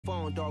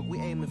Phone dog, we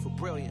aiming for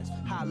brilliance.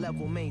 High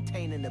level,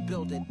 maintaining the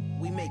building.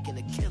 We making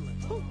a killing.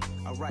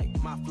 Alright,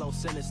 my flow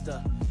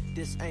sinister.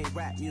 This ain't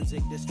rap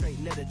music, this straight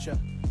literature.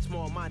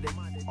 Small-minded,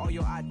 all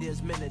your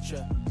ideas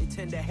miniature. They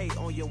tend to hate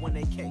on you when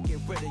they can't get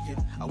rid of you.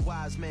 A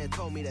wise man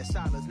told me that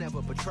silence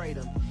never betrayed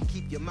him.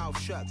 Keep your mouth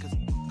shut, cause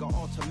got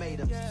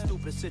ultimatums.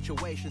 Stupid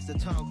situations, the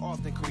tongue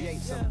often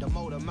creates them. The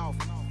motor mouth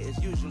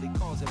is usually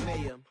causing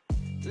mayhem.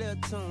 Lil'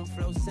 tune,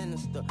 flow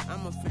sinister,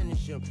 I'ma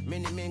finish him.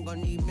 Many men gon'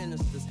 need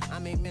ministers, I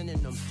make men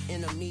in them.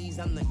 Enemies,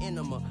 I'm the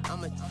enema,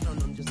 I'ma on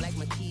them. Just like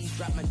my keys,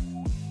 drop my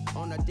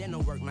on a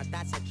dental work. My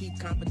thoughts I keep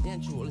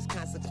confidential, it's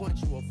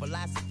consequential.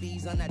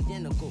 Philosophies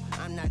unidentical,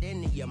 I'm not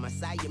into you. My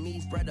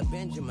Siamese brother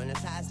Benjamin,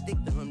 that's how I stick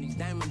to him. These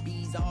diamond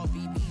bees, all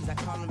BBs, I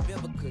call them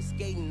Vivica.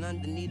 Skating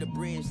underneath a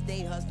bridge,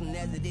 stay hustling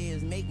as it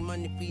is. Make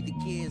money, feed the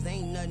kids,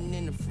 ain't nothing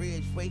in the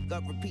fridge. Wake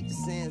up, repeat the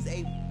sins,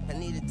 I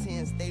need a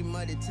 10, stay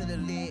muddy to the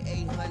lid,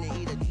 800,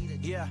 eat a.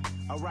 Yeah,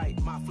 alright,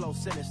 my flow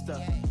sinister.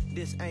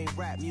 This ain't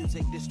rap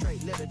music, this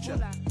straight literature.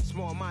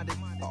 Small-minded,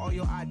 all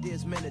your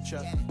ideas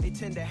miniature. They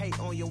tend to hate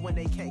on you when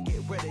they can't get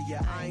rid of you.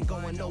 I ain't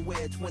going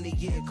nowhere,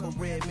 20-year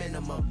career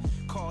minimum.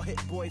 Call Hit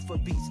Boy for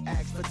beats,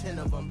 ask for 10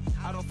 of them.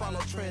 I don't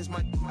follow trends,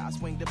 I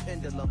swing the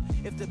pendulum.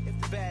 If the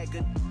bag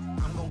good,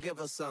 I'm gonna give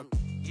her some.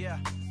 Yeah,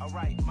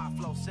 alright, my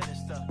flow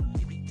sinister.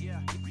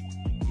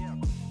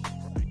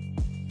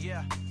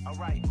 Yeah,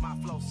 alright, my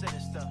flow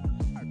sinister.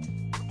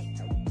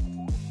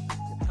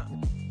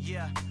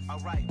 Yeah,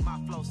 alright,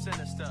 my flow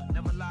sinister.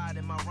 Never lied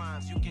in my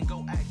rhymes, you can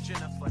go ask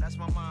Jennifer. That's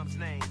my mom's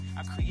name.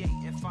 I create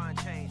and find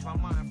change. My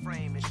mind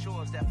frame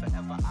ensures that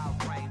forever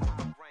I'll reign.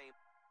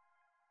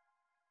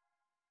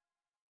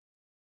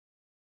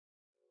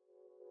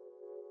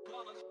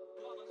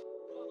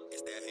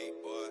 It's that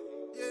hate, boy.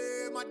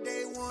 Yeah, my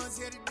day ones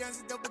here to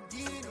dance at the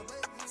beginning.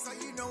 So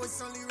you know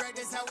it's only right,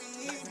 that's how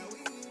we end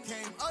it.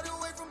 Came all the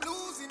way from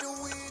losing to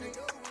winning.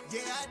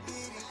 Yeah, I did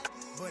it.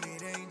 But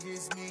it ain't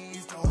just me,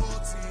 it's the whole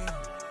team.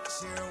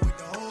 Share it with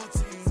the whole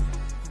team.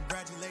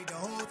 Congratulate the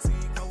whole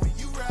team. Cause when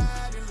you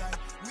riding like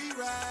we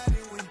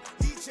riding with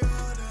each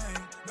other,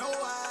 ain't no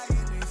I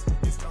in this.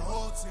 It's the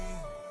whole team.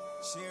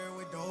 Share it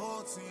with the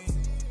whole team.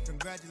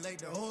 Congratulate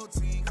the whole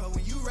team. Cause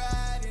when you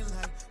riding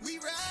like we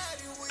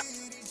riding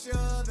with each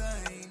other,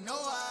 ain't no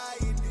I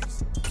in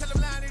this. Tell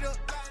them line it up.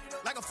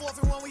 Like a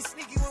 4th and 1, we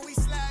sneaky when we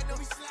slide them.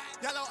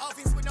 Yellow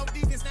offense with no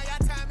defense, now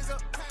y'all time is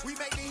up. We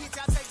make the hits,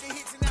 y'all take the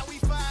hits, and now we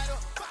fired up.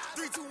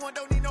 3, 2, 1,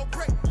 don't need no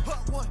break. Hut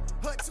 1,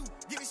 hut 2,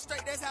 give it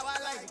straight, that's how I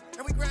like it.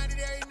 And we grind it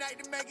every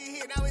night to make it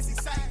hit, now it's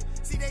exciting.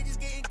 See, they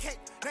just getting cake,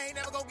 they ain't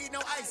never gonna get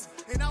no ice.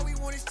 And all we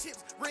want is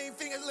chips, ring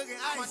fingers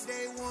looking ice. My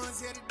day ones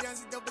here to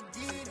dance at the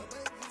beginning.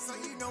 So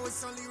you know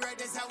it's only right,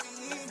 that's how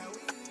we end it.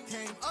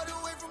 Came all the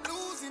way from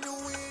losing to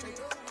winning.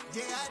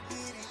 Yeah, I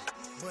did it.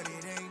 But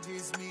it ain't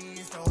just me,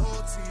 it's the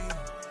whole team.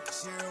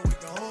 Share it with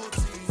the whole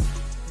team.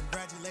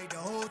 Congratulate the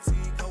whole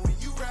team. Cause when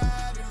you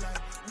riding like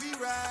we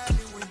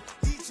riding with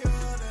each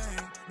other,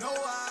 ain't no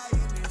I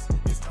in this.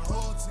 It's the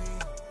whole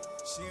team.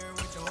 Share it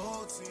with the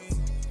whole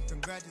team.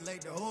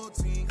 Congratulate the whole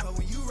team. Cause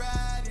when you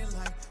riding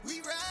like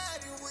we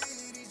riding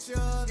with each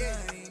other,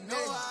 ain't no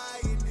I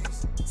in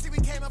this. See, we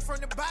came up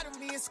from the bottom,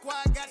 me and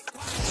squad got it.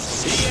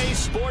 EA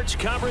Sports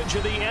coverage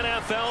of the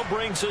NFL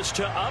brings us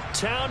to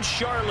Uptown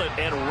Charlotte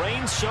and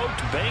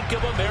rain-soaked Bank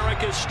of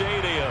America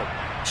Stadium.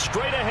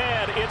 Straight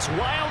ahead, it's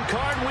Wild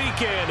Card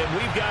Weekend, and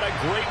we've got a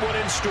great one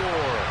in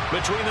store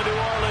between the New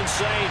Orleans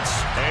Saints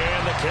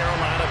and the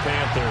Carolina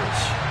Panthers.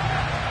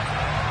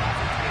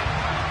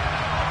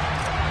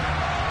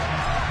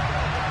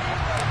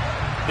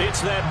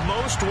 It's that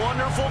most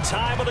wonderful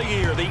time of the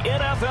year, the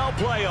NFL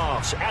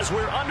playoffs, as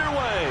we're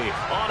underway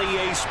on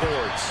EA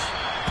Sports.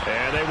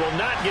 And they will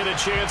not get a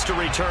chance to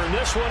return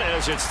this one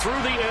as it's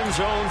through the end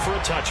zone for a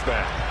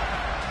touchback.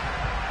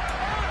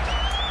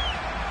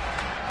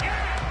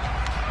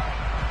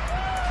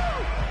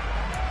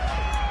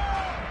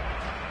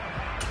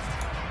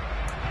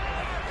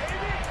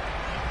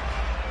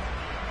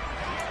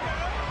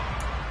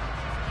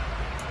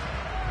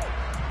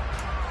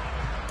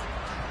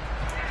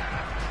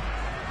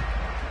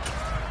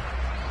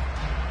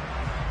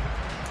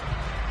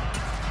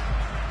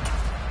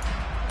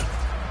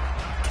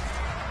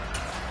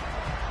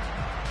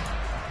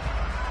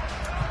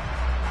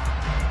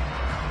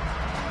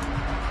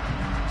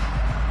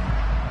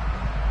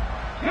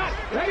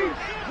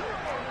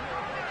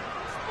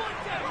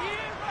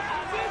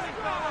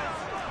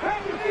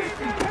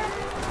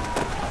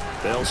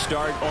 They'll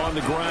start on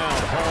the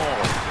ground.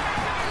 Hall.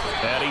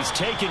 And he's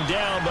taken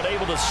down, but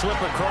able to slip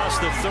across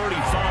the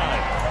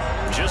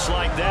 35. Just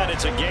like that,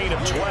 it's a gain of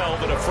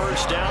 12 and a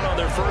first down on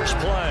their first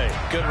play.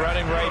 Good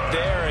running right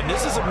there. And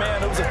this is a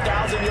man who was a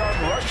 1,000-yard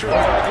rusher in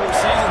the regular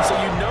season, so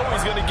you know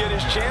he's going to get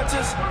his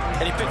chances.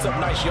 And he picks up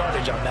nice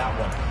yardage on that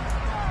one.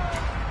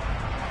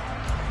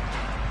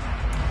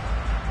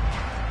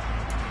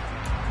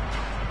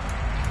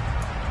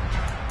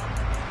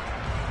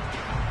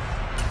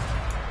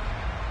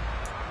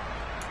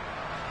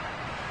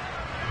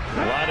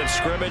 Line of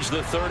scrimmage,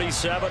 the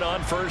 37 on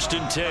 1st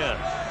and 10.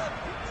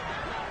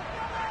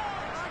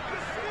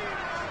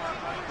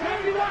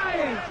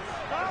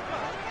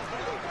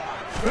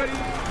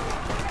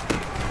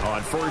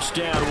 On first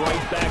down,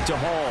 right back to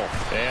Hall.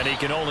 And he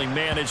can only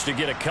manage to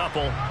get a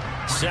couple.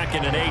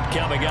 2nd and 8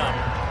 coming up.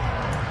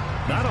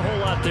 Not a whole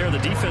lot there. The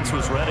defense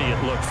was ready,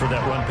 it looked, for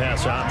that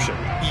run-pass option.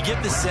 You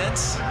get the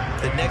sense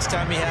that next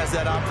time he has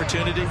that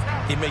opportunity,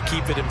 he may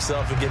keep it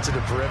himself and get to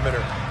the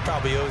perimeter.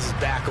 Probably owes his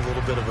back a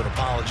little bit of an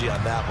apology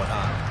on that one,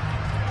 huh?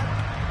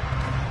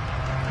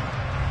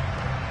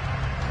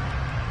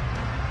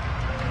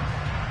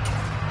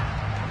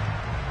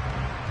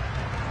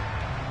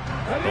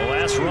 The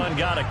last run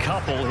got a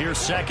couple. Here's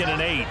 2nd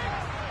and 8.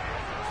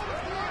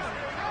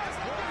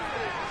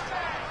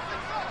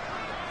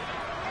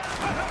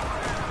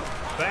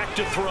 Back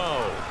to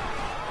throw.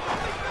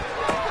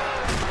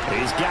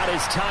 He's got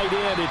his tight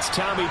end. It's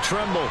Tommy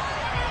Tremble.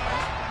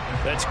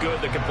 That's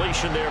good. The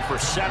completion there for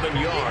 7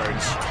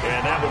 yards.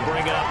 And that will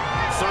bring up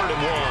 3rd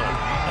and 1.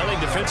 I think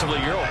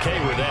defensively you're okay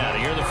with that.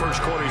 Here in the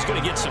first quarter, he's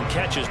going to get some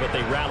catches, but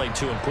they rallied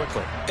to him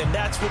quickly. And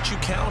that's what you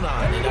count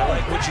on. And I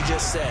like what you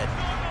just said.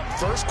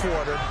 First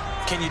quarter,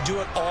 can you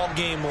do it all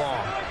game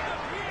long?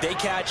 They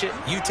catch it,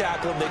 you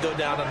tackle them, they go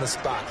down on the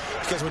spot.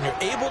 Because when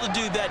you're able to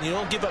do that and you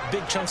don't give up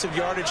big chunks of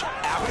yardage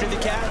after the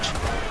catch,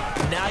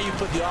 now you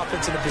put the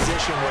offense in a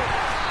position where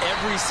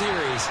every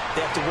series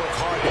they have to work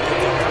hard to pick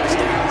up first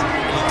downs.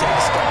 And you take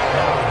a stop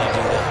now when you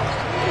do that.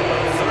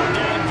 Third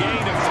down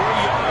gain of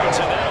 3 yards,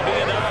 and that'll be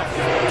enough.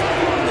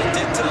 They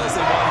did tell us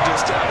they wanted to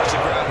establish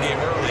the ground game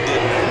early,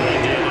 didn't they? They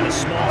did, in a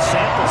small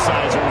sample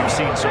size that we've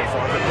seen so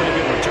far, but pretty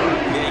good return.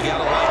 Yeah, you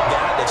got to like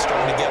that. They've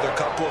strung together a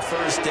couple of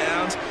first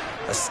downs.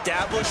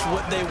 Established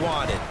what they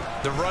wanted,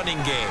 the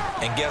running game.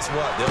 And guess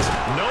what? There's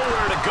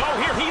nowhere to go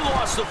here. He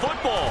lost the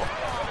football.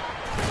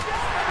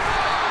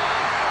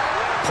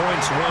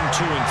 Points 1,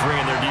 2, and 3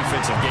 in their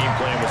defensive game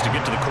plan was to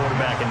get to the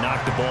quarterback and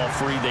knock the ball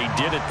free. They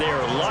did it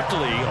there.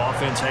 Luckily,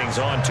 offense hangs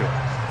on to it.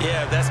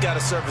 Yeah, that's got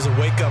to serve as a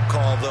wake-up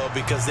call, though,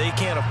 because they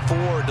can't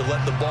afford to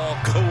let the ball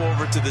go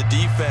over to the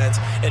defense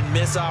and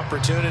miss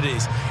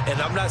opportunities.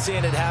 And I'm not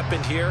saying it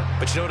happened here,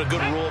 but you know what a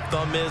good rule of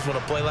thumb is when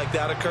a play like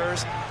that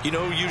occurs? You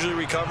know who usually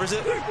recovers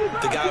it?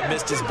 The guy who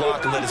missed his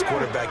block and let his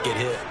quarterback get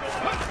hit.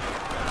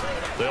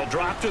 They'll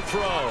drop to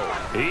throw.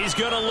 He's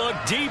going to look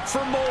deep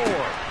for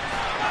more.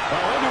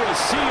 Under a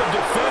sea of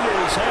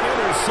defenders and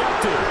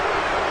intercepted.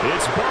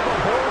 It's Bubba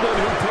Bolden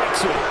who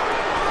picks it.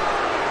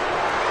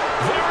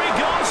 There he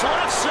goes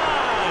left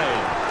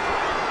side.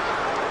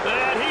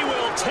 And he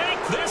will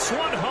take this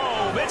one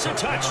home. It's a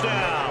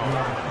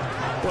touchdown.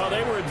 Well,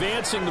 they were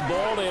advancing the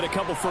ball. They had a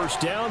couple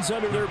first downs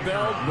under their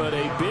belt, but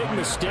a big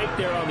mistake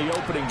there on the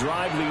opening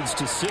drive leads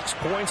to 6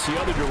 points the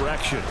other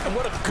direction. And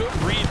what a good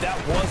read that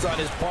was on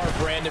his part,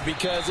 Brandon,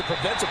 because it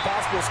prevents a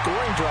possible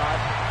scoring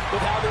drive with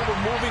how they were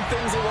moving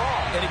things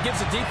along. And it gives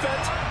the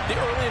defense the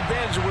early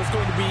advantage of what's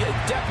going to be a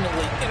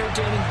definitely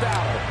entertaining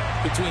battle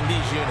between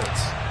these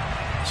units.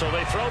 So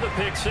they throw the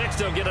pick six.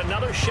 They'll get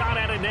another shot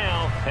at it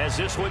now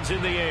as this one's in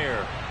the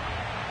air.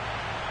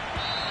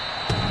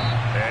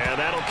 And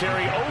that'll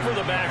carry over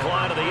the back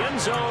line of the end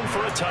zone for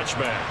a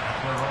touchback.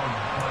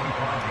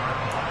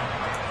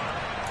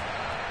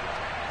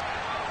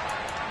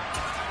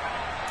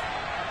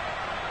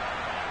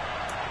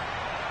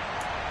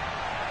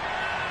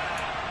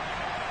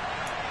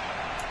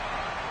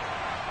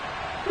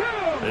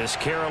 This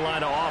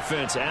Carolina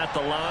offense at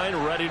the line,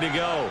 ready to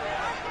go.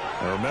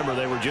 Now remember,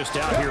 they were just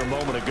out here a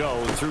moment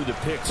ago through the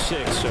pick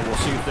six, so we'll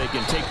see if they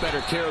can take better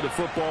care of the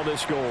football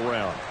this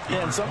go-around.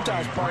 Yeah, and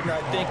sometimes, partner,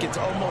 I think it's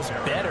almost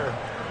better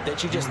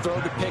that you just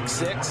throw the pick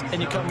six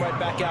and you come right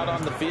back out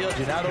on the field.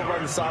 You're not over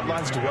on the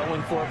sidelines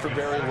dwelling for it for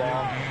very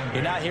long.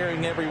 You're not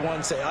hearing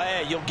everyone say, oh,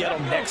 hey, you'll get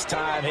them next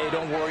time. Hey,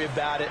 don't worry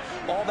about it.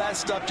 All that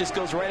stuff just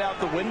goes right out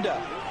the window.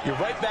 You're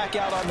right back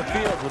out on the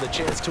field with a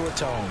chance to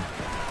atone.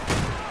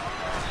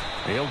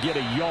 He'll get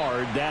a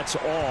yard, that's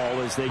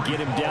all, as they get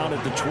him down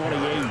at the 28.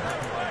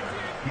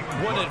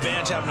 One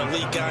advantage having a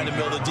elite guy in the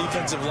middle of the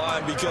defensive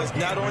line, because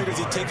not only does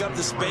he take up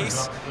the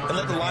space and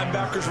let the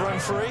linebackers run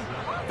free,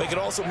 but he can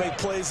also make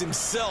plays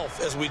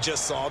himself, as we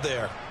just saw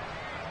there.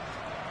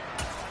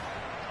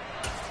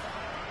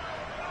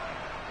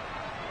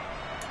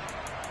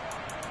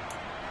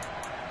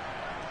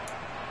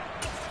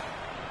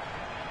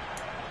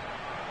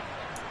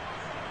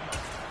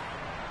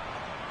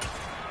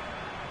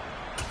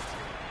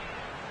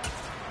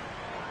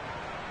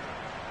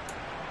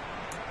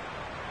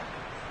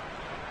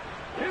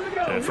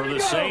 And for the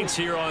Saints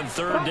here on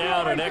third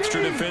down, an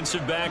extra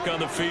defensive back on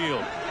the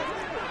field.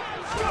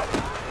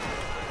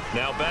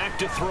 Now back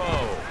to throw.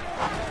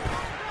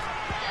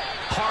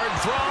 Hard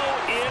throw,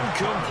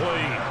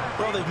 incomplete.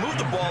 Well, they've moved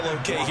the ball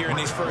okay here in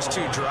these first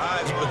two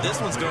drives, but this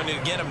one's going to,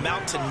 again,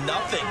 amount to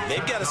nothing.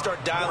 They've got to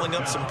start dialing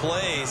up some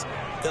plays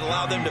that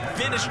allow them to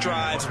finish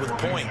drives with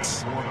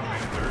points.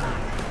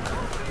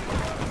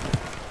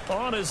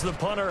 On is the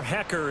punter,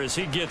 Hecker, as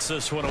he gets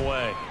this one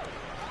away.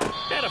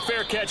 And a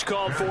fair catch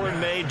called for and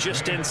made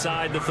just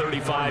inside the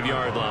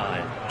 35-yard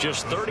line.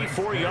 Just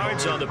 34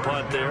 yards on the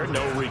punt there,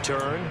 no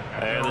return.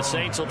 And the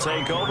Saints will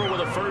take over with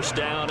a first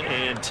down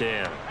and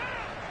 10.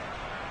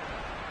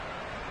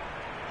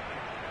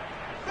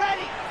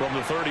 From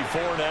the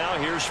 34 now,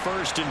 here's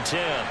 1st and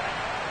 10.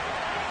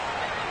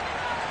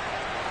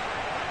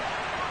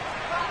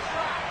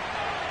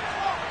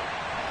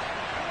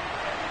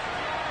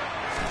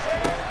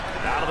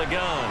 Out of the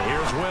gun,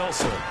 here's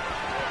Wilson.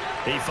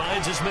 He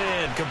finds his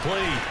man,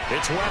 complete.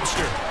 It's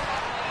Webster.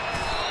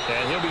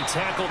 And he'll be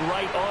tackled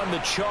right on the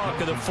chalk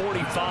of the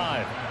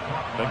 45.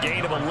 A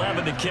gain of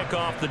 11 to kick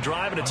off the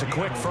drive, and it's a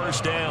quick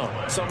 1st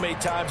down. So many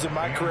times in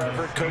my career, I've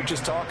heard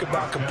coaches talk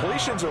about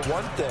completions are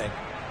one thing.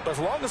 But as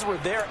long as we're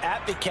there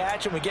at the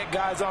catch and we get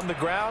guys on the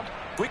ground,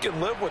 we can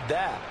live with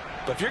that.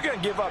 But if you're going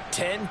to give up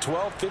 10,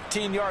 12,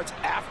 15 yards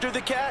after the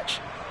catch,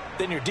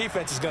 then your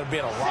defense is going to be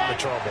in a lot of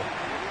trouble.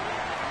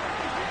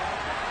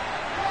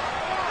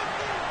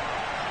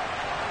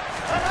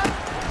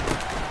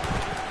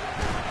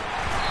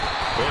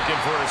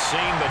 Looking for a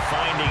seam, but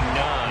finding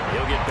none.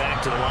 He'll get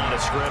back to the line of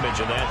scrimmage,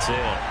 and that's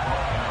it.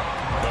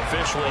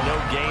 Officially no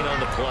gain on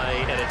the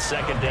play, and it's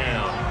 2nd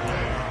down.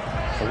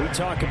 We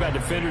talk about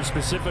defenders,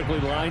 specifically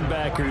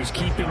linebackers,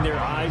 keeping their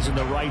eyes in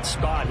the right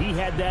spot. He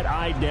had that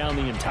eye down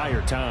the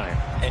entire time.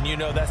 And you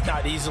know that's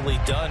not easily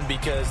done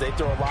because they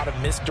throw a lot of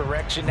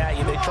misdirection at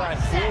you. They try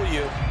and fool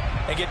you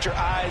and get your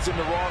eyes in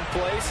the wrong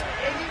place.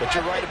 But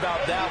you're right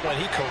about that one.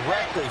 He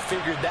correctly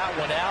figured that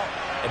one out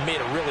and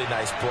made a really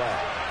nice play.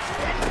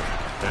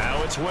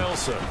 Now it's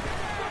Wilson.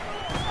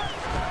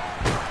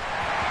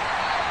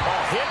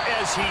 Hit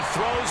as he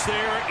throws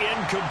there,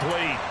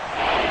 incomplete.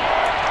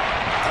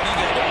 I think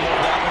he had to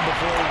hold that one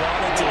before he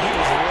wanted to. He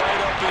was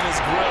right up in his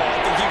grill. I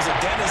think he was a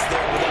dentist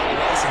there without a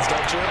license,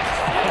 don't you?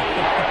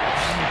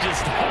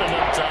 Just not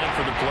enough time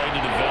for the play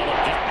to develop.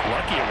 Just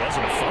lucky it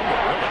wasn't a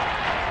fumble, really.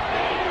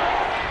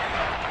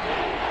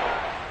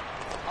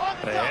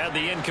 They had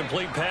the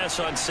incomplete pass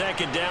on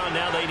 2nd down.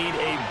 Now they need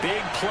a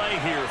big play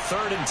here,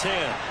 3rd and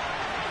 10.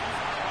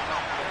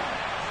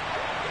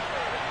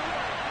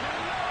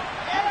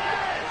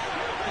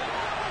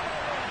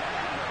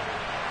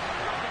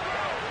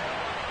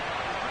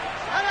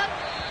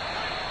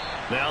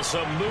 Now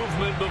some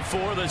movement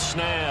before the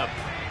snap.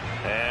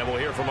 And we'll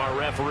hear from our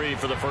referee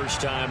for the first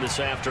time this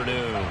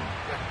afternoon.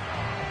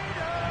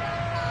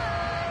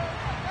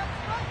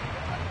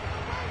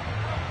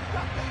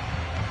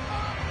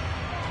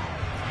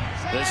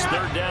 This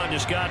 3rd down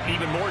just got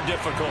even more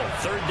difficult.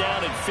 3rd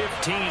down and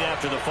 15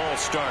 after the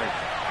false start.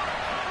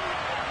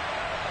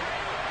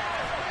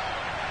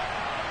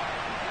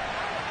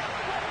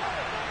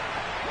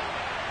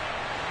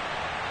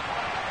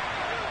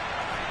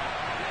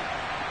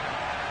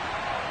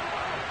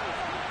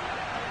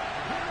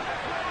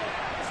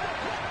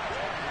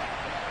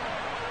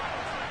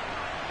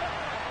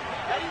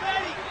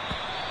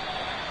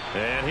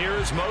 And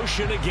here's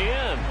motion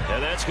again,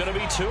 and that's going to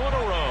be 2 in a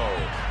row.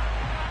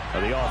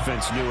 Well, the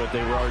offense knew it.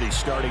 They were already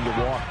starting to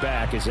walk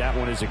back as that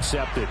one is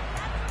accepted.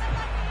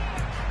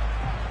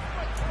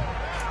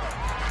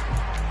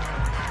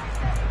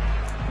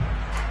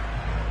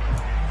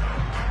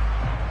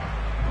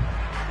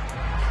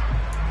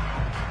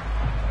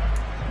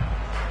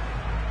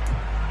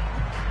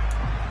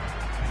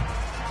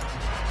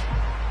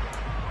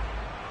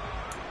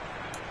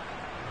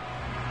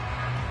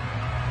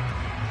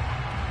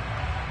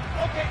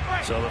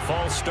 So the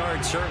false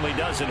start certainly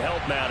doesn't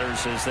help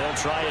matters as they'll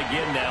try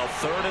again now,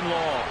 3rd and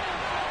long.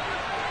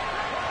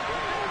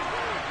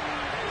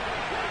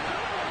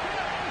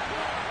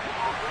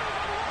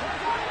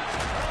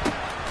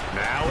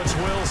 Now it's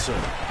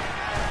Wilson.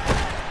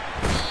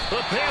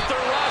 The Panther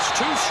rush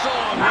too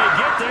strong. They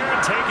get there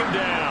and take him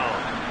down.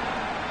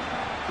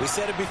 We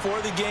said it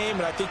before the game,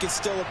 and I think it's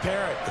still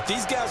apparent. If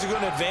these guys are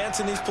going to advance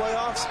in these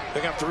playoffs,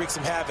 they're going to have to wreak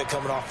some havoc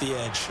coming off the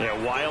edge. Yeah,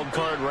 wild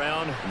card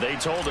round. They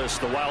told us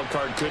the wild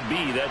card could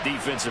be that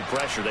defensive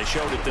pressure. They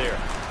showed it there.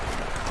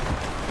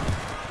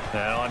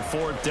 Now on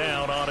 4th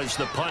down, on is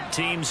the punt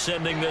team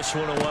sending this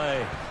one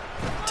away.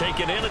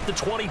 Taken in at the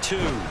 22.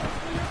 13 yards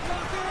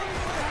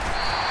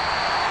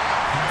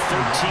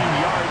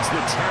the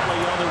tally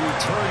on the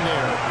return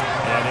there.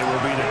 And it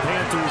will be the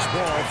Panthers'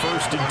 ball,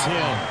 1st and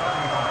 10.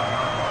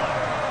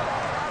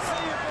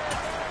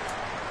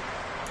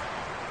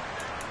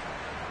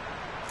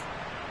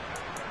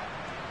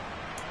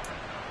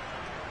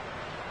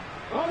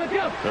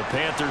 The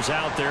Panthers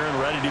out there and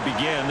ready to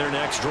begin their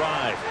next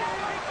drive.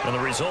 And the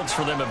results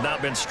for them have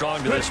not been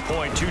strong to this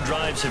point. 2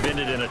 drives have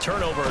ended in a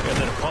turnover and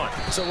then a punt.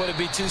 So would it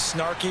be too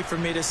snarky for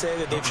me to say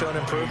that they've shown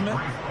improvement?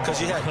 Because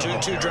you had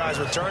two drives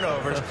with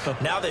turnovers.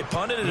 Now they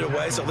punted it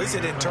away, so at least they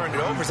didn't turn it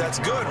over. So that's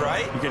good,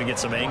 right? You're going to get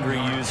some angry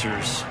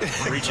users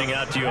reaching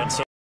out to you on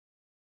some.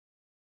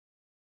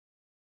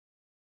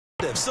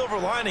 Silver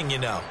lining, you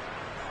know.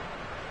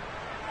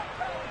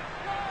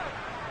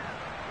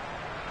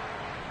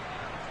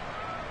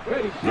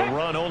 The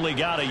run only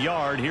got a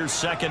yard. Here's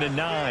 2nd and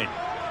 9.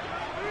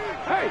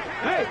 Hey,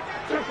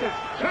 check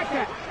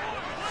that.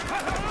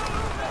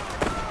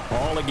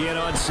 Ball again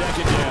on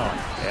 2nd down.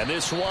 And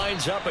this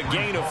winds up a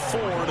gain of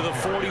 4 to the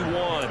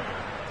 41.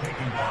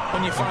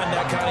 When you find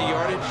that kind of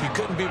yardage, you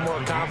couldn't be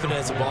more confident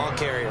as a ball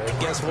carrier. And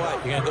guess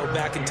what? You're going to go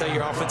back and tell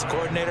your offensive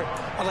coordinator,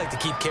 I'd like to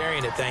keep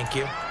carrying it, thank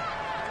you.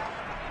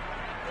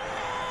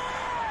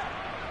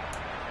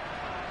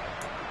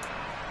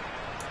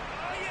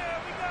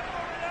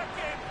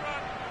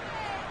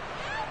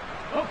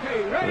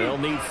 They'll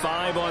need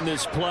 5 on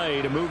this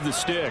play to move the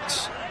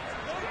sticks.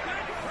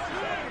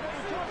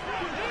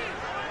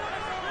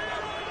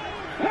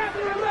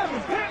 Panther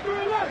 11,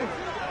 Panther 11.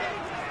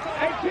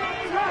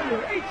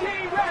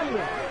 18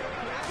 Rattler.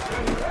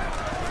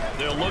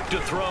 They'll look to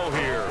throw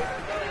here.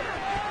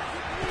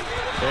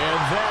 And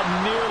that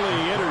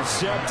nearly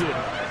intercepted.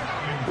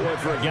 Boy,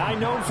 for a guy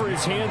known for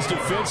his hands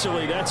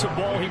defensively, that's a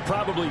ball he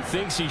probably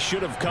thinks he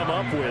should have come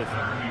up with.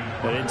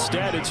 But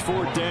instead, it's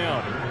 4th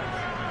down.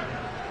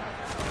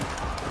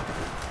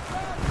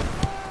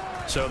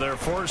 So they're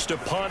forced to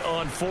punt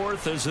on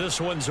 4th as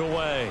this one's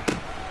away.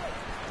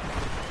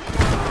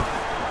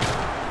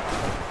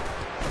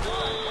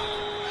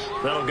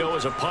 That'll go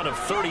as a punt of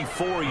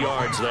 34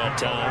 yards that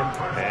time.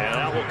 And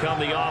out will come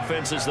the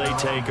offense as they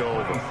take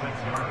over.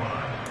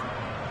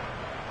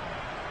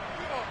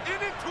 In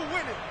it to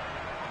win it.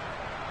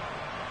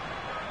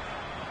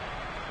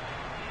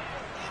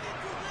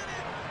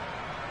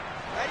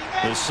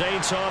 The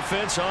Saints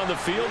offense on the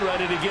field,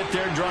 ready to get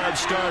their drive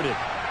started.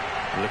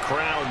 The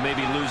crowd may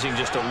be losing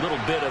just a little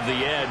bit of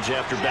the edge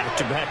after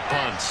back-to-back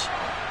punts.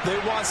 They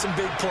want some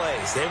big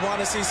plays. They want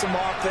to see some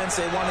offense.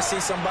 They want to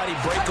see somebody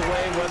break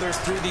away, whether it's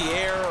through the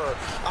air or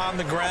on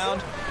the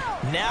ground.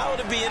 Now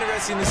it'll be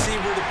interesting to see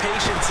where the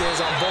patience is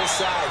on both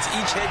sides.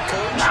 Each head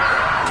coach,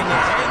 can you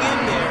hang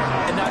in there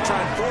and not try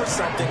and force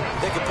something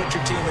that could put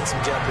your team in some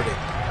jeopardy?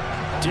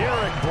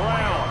 Derek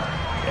Brown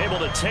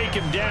able to take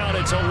him down.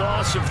 It's a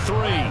loss of 3.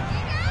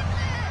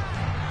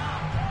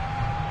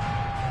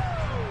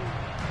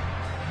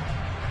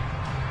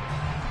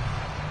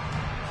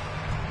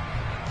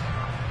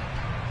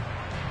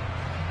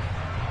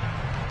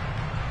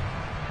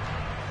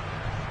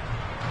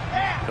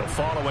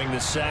 Following the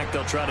sack,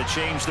 they'll try to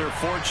change their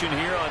fortune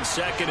here on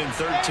 2nd and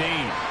 13.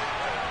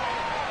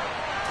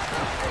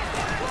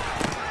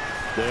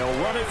 They'll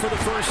run it for the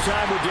first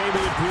time with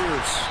Dameon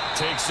Pierce.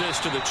 Takes this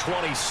to the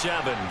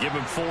 27. Give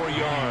him 4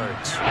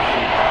 yards.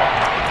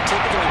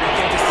 Typically, we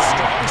think it's the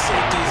strong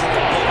safeties and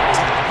the big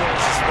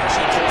tacklers,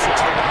 especially closer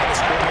to the line of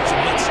scrimmage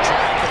and mixed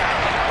traffic.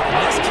 But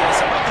in this case,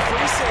 how about the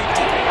free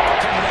safety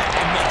coming out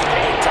and making a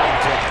big-time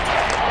play?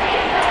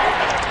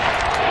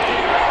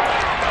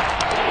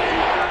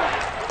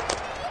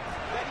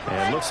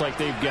 And looks like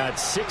they've got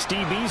 6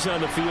 DBs on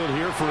the field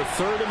here for a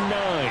 3rd and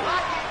 9.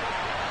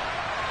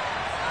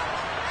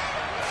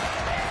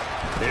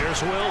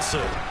 Here's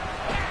Wilson.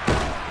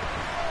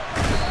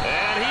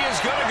 And he is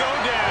going to go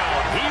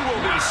down. He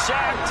will be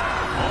sacked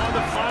on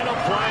the final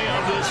play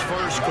of this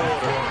first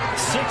quarter.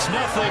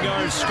 6-0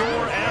 our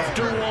score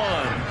after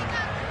 1.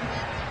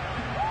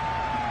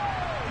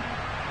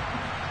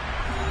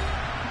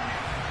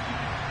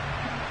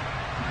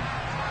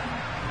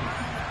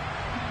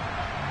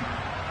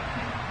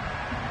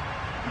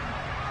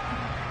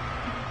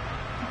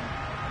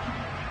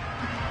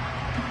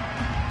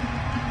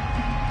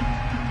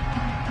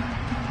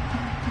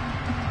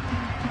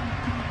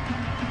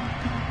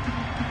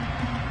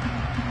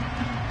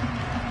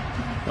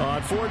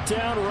 On 4th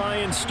down,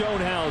 Ryan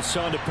Stonehouse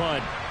on to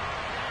punt.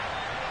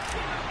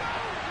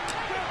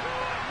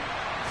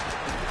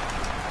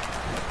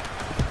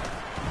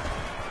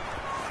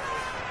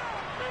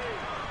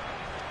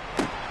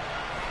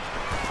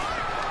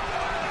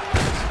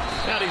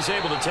 And he's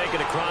able to take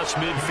it across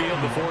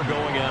midfield before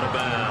going out of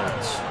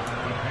bounds.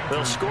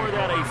 They'll score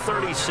that a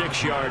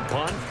 36-yard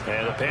punt,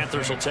 and the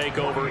Panthers will take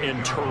over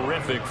in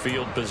terrific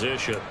field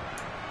position.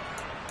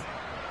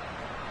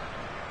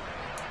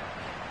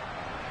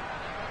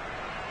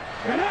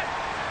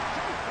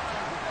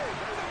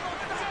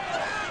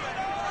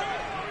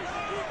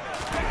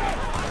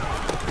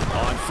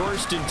 On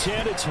 1st and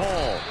 10, it's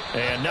Hall.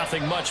 And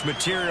nothing much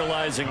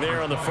materializing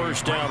there on the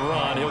first down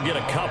run. He'll get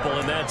a couple,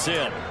 and that's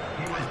it.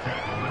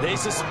 They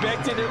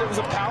suspected it was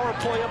a power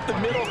play up the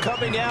middle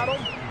coming at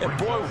them, and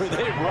boy, were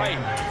they right.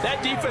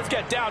 That defense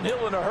got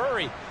downhill in a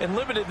hurry and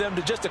limited them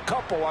to just a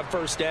couple on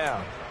 1st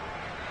down.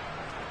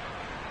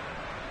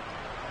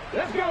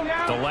 Let's go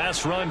now. The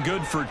last run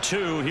good for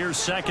 2. Here's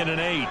 2nd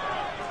and 8.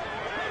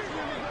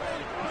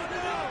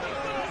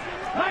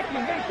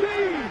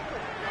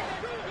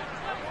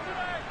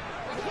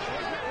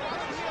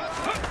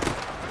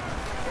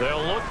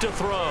 They'll look to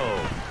throw.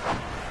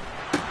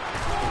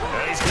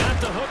 And he's got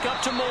the hook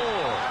up to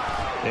Moore.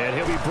 And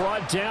he'll be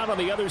brought down on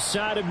the other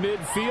side of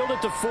midfield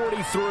at the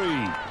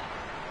 43.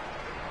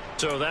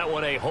 So that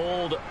one a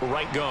hold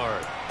right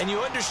guard. And you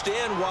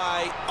understand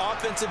why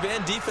offensive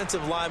and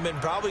defensive linemen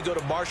probably go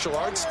to martial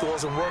arts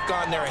schools and work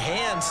on their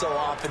hands so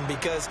often,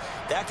 because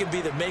that can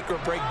be the make or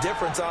break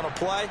difference on a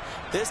play.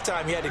 This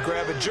time he had to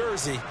grab a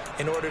jersey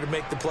in order to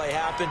make the play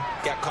happen.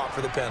 Got caught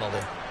for the penalty.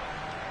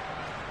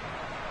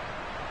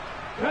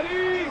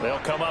 Ready. They'll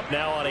come up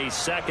now on a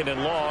 2nd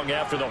and long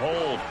after the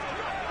hold.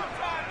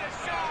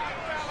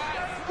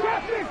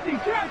 Trap 60,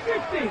 trap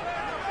 60.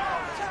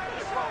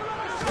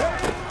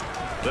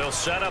 They'll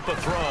set up a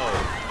throw.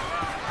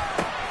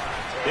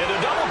 Into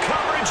double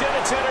coverage, and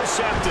it's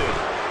intercepted.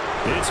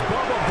 It's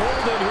Bubba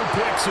Bolden who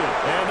picks it.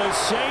 And the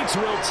Saints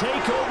will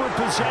take over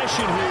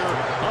possession here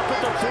up at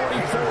the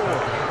 44.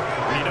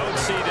 You don't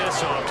see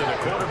this often. A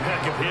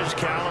quarterback of his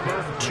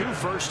caliber, 2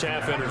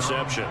 first-half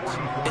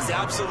interceptions. It's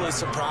absolutely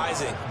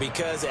surprising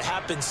because it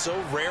happens so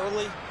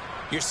rarely.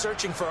 You're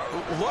searching for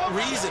what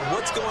reason,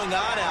 what's going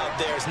on out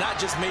there. It's not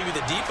just maybe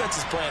the defense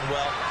is playing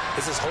well.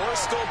 Is his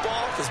horoscope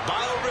off? His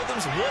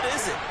biorhythms? What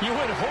is it? You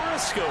went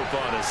horoscope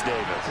on us,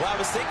 David. Well, I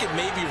was thinking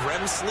maybe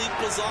REM sleep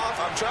was off.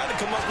 I'm trying to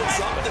come up with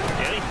something.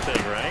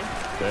 Anything, right?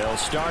 They'll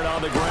start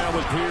on the ground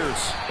with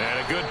Pierce. And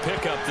a good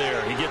pickup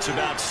there. He gets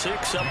about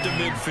 6 up to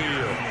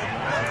midfield.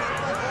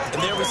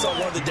 And there we saw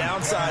one of the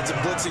downsides of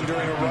blitzing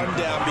during a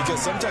rundown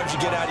because sometimes you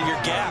get out of your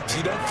gaps.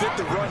 You don't fit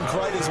the run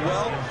quite as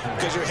well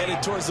because you're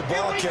headed towards the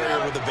ball carrier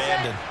with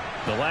abandon.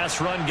 The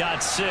last run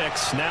got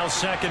 6. Now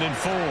 2nd and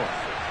 4.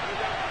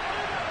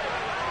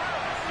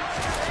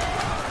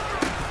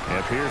 And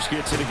Pierce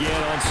gets it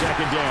again on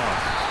 2nd down.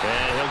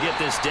 And he'll get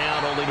this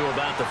down only to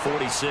about the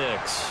 46.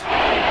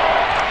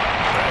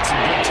 That's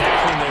some good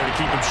tackling there to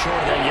keep him short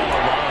of that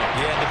yellow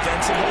line. Yeah,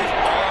 defensively,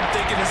 all I'm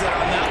thinking is that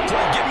on that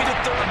play, get me to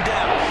 3rd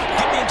down.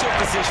 Get me into a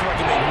position where I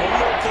can make one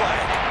more play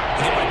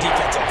and get my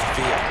defense off the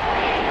field.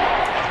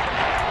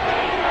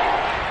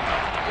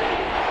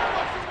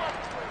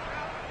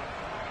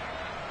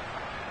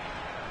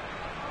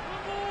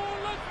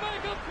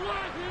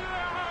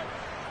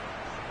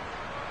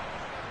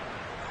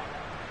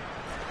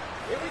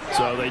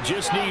 So they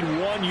just need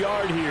 1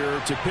 yard here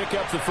to pick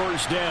up the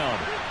first down.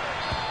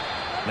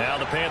 Now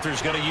the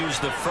Panthers going to use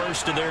the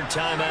first of their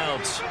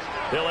timeouts.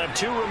 They'll have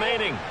 2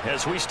 remaining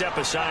as we step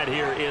aside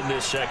here in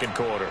this 2nd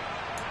quarter.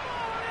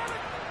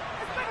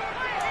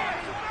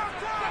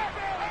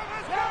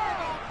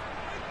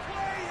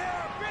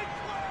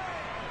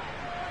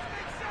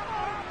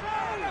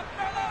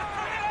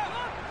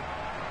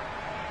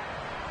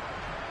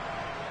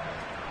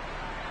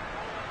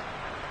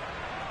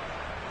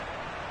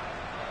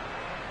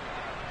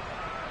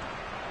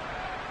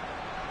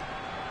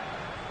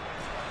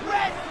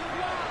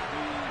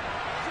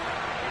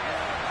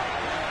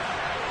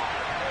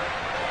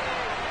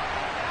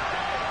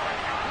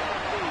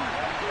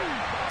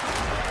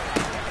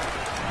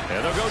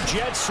 And they'll go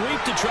jet sweep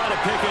to try to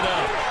pick it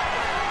up.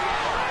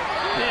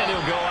 And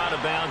he'll go out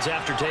of bounds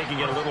after taking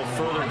it a little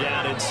further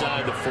down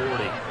inside the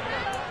 40.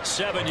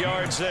 7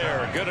 yards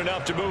there. Good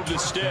enough to move the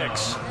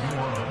sticks.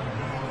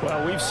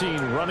 Well, we've seen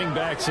running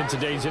backs in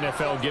today's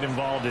NFL get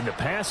involved in the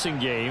passing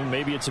game.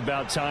 Maybe it's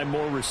about time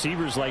more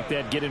receivers like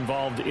that get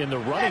involved in the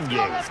running game.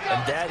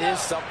 And that is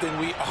something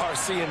we are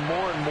seeing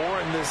more and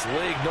more in this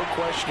league, no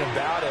question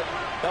about it.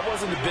 That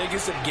wasn't the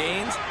biggest of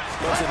gains.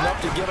 It was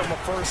enough to get them a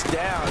first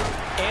down.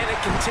 And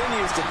it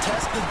continues to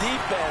test the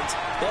defense.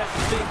 They have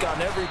to think on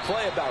every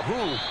play about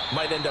who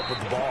might end up with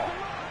the ball.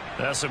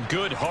 That's some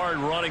good hard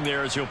running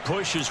there as he'll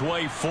push his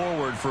way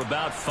forward for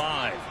about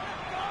 5.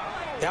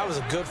 That was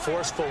a good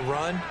forceful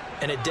run,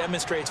 and it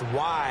demonstrates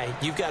why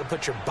you've got to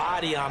put your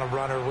body on a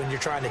runner when you're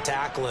trying to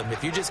tackle him.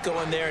 If you just go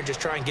in there and just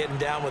try and get him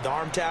down with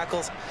arm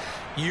tackles,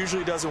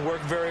 usually doesn't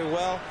work very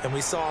well. And we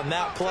saw in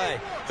that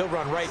play, he'll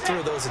run right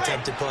through those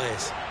attempted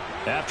plays.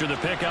 After the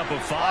pickup of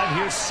 5,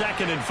 here's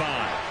 2nd and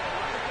 5.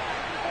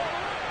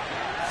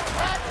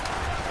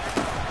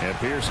 And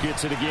Pierce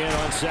gets it again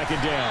on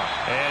 2nd down.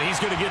 And he's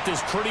going to get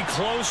this pretty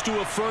close to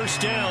a first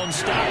down.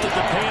 Stopped at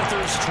the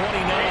Panthers'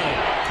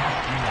 29.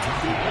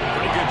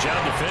 Pretty good job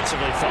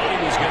defensively. Thought he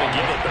was going to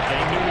get it, but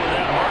they knew where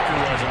that marker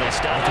was, and they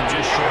stopped him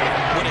just short.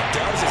 What it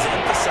does is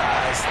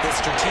emphasize that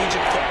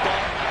strategic football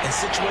and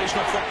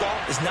situational football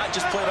is not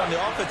just played on the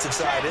offensive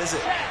side, is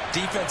it?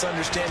 Defense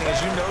understanding,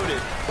 as you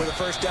noted, where the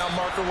first down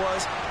marker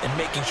was and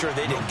making sure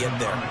they didn't get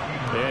there.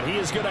 And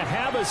he is going to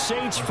have a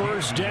Saints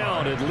first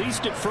down, at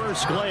least at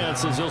first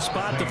glance, as he'll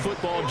spot the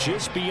football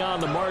just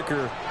beyond the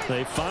marker.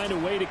 They find a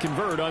way to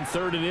convert on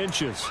 3rd and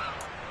inches.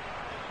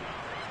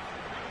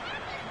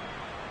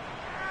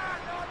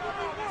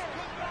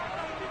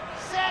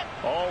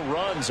 All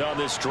runs on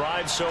this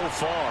drive so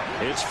far.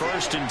 It's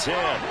 1st and 10.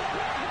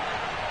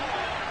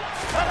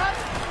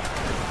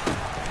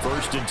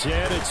 1st and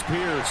 10, it's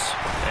Pierce.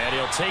 And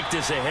he'll take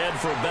this ahead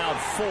for about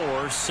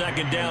 4.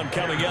 2nd down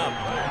coming up.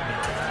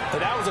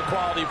 And that was a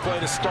quality play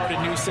to start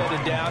a new set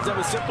of downs. That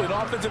was simply an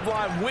offensive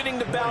line winning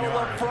the battle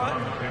up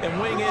front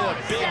and winning in a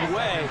big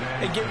way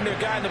and giving their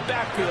guy in the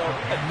backfield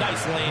a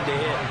nice lane to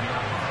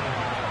hit.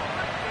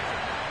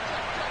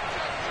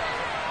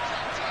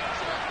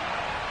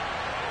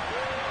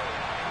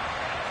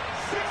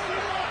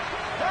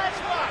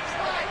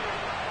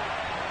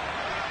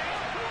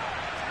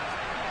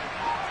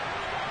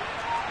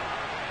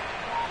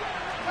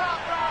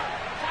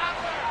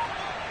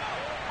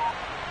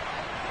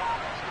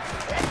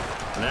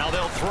 Now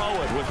they'll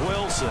throw it with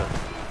Wilson.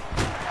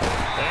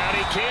 And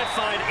he can't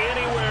find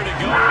anywhere to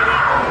go with it.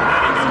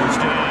 And he goes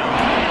down.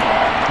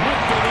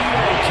 Nick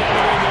Bonito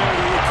coming in there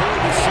to record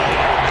the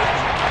save.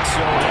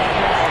 So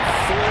now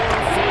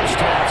 4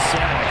 first-half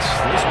sacks.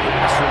 This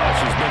pass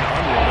rush has been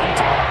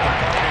unrelenting.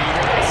 You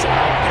know that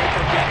side on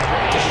paper being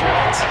ripped to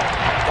shreds.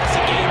 That's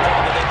the game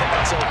plan that they've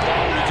had so far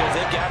because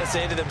they've got to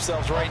say to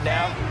themselves right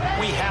now,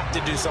 we have to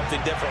do something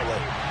differently.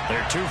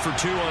 They're 2 for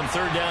 2 on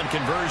third down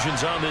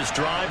conversions on this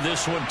drive.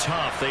 This one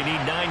tough. They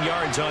need 9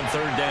 yards on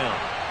third down.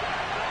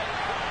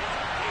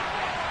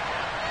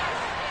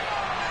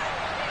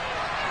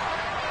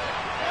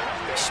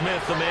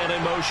 Smith, the man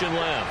in motion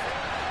left.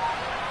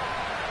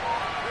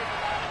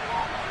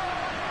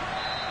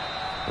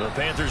 The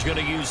Panthers going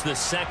to use the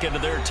second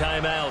of their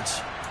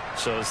timeouts.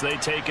 So as they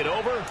take it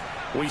over,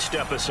 we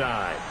step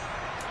aside.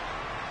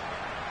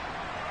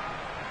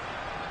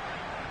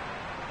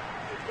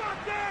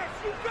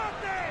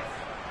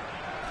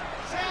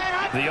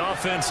 The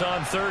offense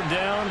on third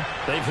down,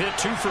 they've hit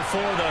 2 for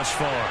 4 thus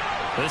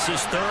far. This is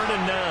 3rd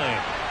and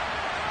 9.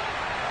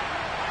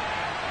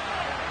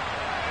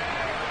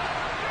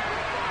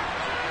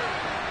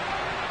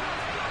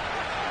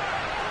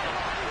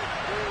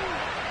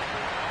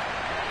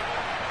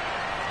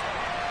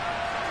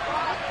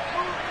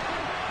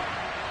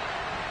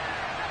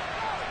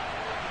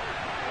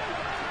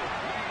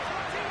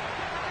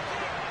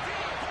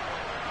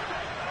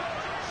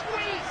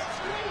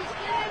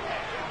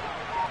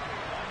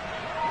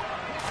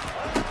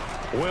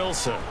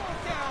 Wilson.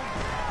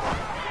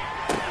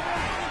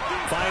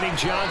 Finding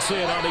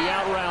Johnson on the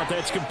out route.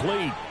 That's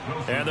complete.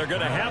 And they're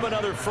going to have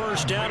another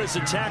first down as the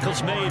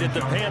tackle's made at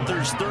the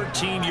Panthers'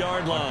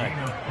 13-yard line.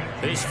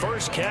 His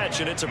first catch,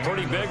 and it's a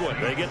pretty big one.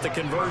 They get the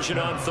conversion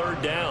on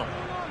third down.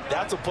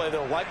 That's a play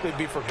that will likely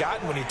be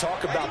forgotten when you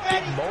talk about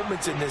big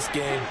moments in this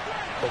game.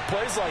 But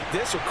plays like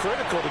this are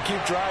critical to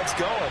keep drives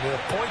going. And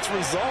if points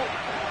result,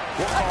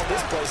 we'll call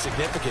this play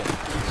significant.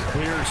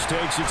 Pierce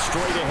takes it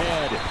straight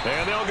ahead.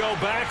 And they'll go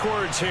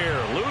backwards here.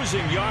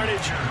 Losing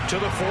yardage to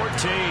the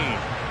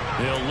 14.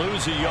 They'll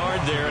lose a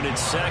yard there, and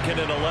it's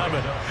 2nd and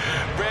 11.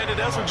 Brandon,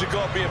 that's what you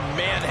call being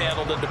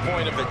manhandled at the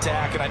point of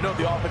attack. And I know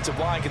the offensive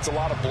line gets a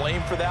lot of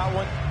blame for that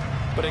one.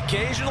 But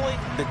occasionally,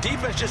 the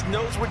defense just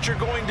knows what you're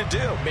going to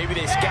do. Maybe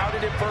they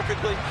scouted it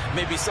perfectly.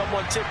 Maybe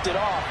someone tipped it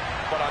off.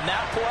 But on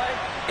that play,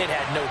 it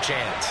had no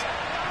chance.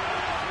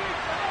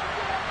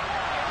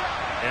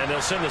 And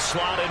they'll send the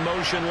slot in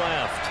motion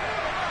left.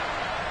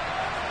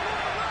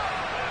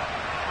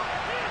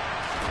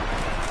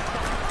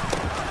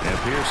 And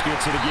Pierce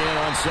gets it again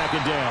on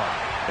 2nd down.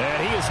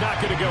 And he is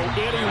not going to go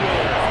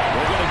anywhere.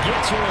 We're going to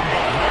get to him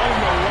behind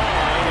the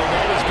line, and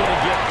that is going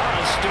to get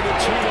us to the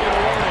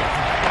 2-minute warning.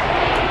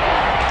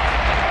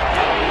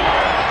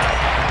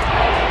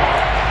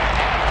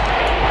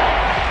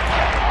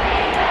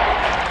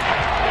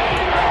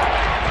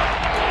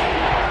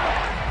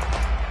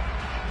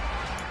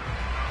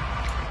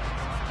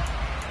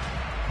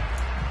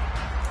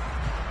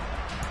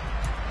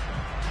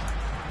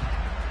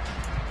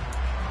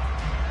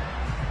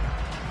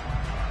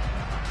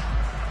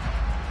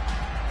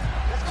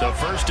 So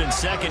 1st and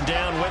 2nd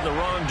down went in the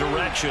wrong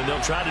direction.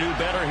 They'll try to do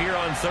better here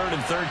on 3rd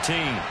and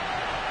 13.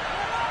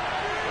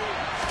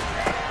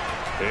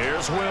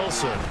 Here's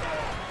Wilson.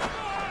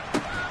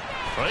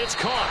 It's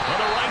caught on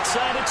the right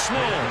side at Smith.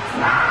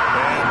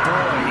 And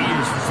boy, he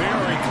is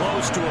very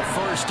close to a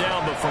first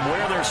down, but from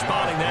where they're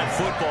spotting that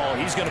football,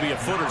 he's going to be a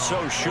foot or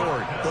so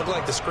short. Looked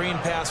like the screen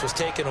pass was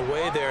taken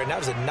away there, and that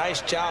was a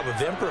nice job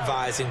of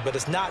improvising, but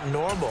it's not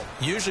normal.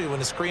 Usually when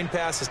the screen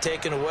pass is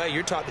taken away,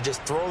 you're taught to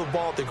just throw the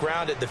ball at the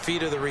ground at the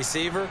feet of the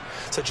receiver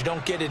so that you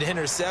don't get it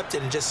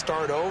intercepted and just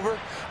start over,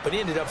 but he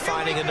ended up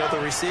finding another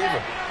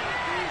receiver.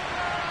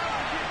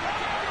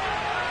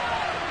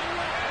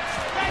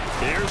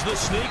 Here's the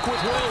sneak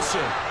with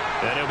Wilson.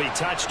 And he'll be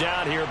touched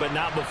down here, but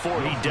not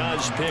before he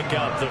does pick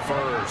up the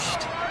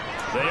first.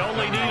 They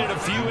only needed a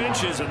few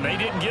inches, and they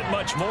didn't get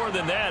much more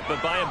than that,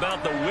 but by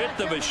about the width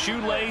of a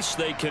shoelace,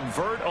 they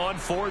convert on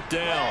 4th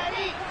down.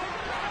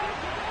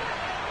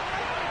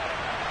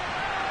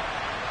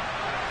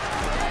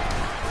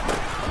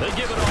 They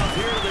give it off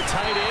here to the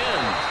tight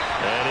end.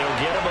 And he'll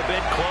get him a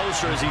bit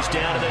closer as he's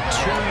down to the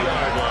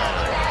 2-yard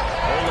line.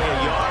 Only a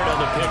yard on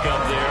the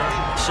pickup there.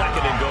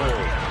 2nd and goal.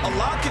 A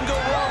lot can go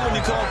wrong when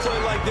you call a play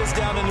like this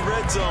down in the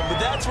red zone, but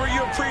that's where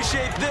you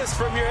appreciate this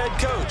from your head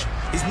coach.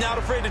 He's not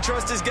afraid to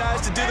trust his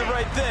guys to do the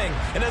right thing,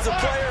 and as a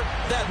player,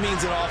 that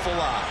means an awful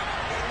lot.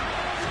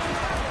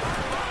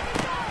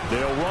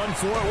 They'll run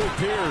for it with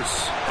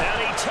Pierce.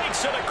 And he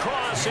takes it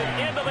across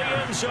and into the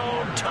end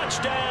zone.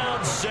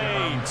 Touchdown,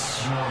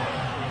 Saints.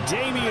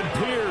 Dameon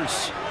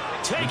Pierce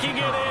taking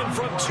it in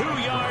from 2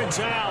 yards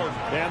out.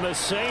 And the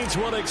Saints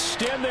will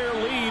extend their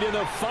lead in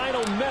the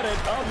final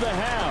minute of the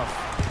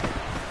half.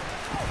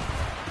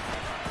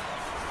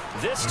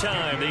 This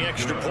time, the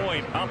extra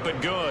point up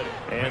and good.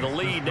 And the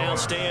lead now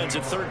stands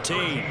at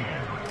 13.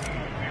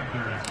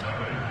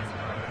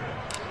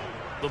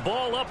 The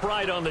ball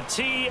upright on the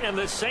tee, and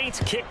the Saints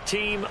kick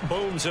team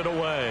booms it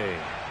away.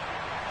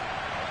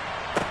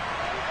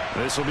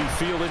 This will be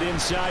fielded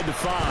inside the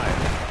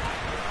 5.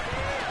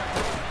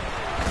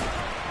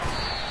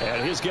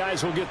 And his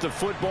guys will get the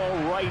football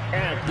right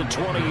at the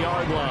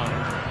 20-yard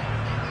line.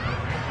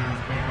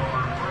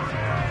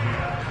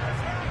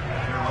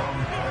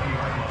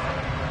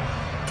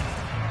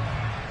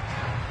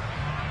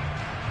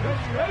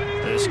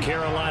 This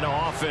Carolina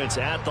offense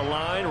at the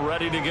line,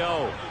 ready to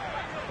go.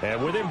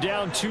 And with him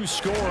down 2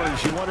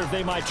 scores, you wonder if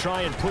they might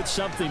try and put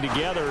something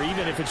together,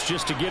 even if it's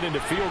just to get into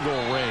field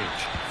goal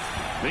range.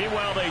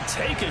 Meanwhile, they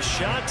take a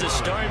shot to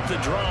start the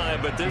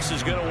drive, but this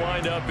is going to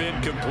wind up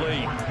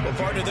incomplete. Well,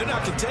 partner, they're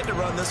not content to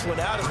run this one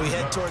out as we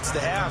head towards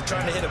the half,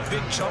 trying to hit a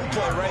big chunk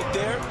play right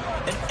there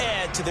and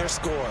add to their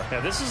score.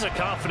 Now, this is a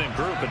confident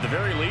group. At the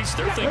very least,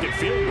 they're thinking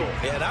field goal.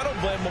 Yeah, and I don't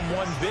blame them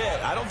one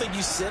bit. I don't think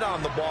you sit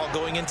on the ball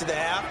going into the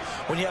half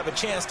when you have a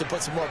chance to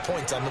put some more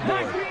points on the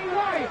board.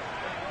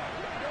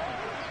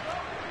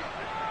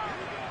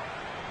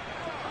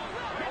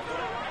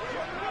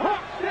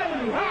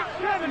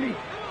 Hot 70.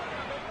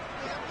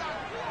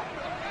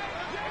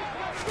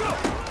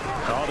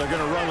 Oh, they're going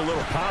to run a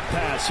little pop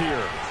pass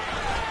here.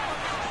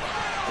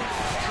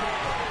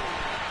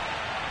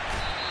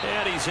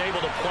 And he's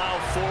able to plow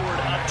forward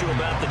up to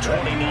about the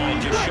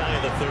 29, just shy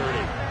of the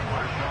 30.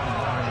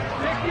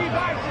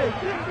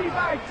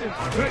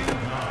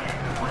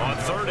 On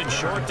 3rd and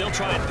short, they'll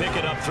try and pick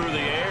it up through the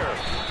air.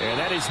 And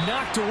that is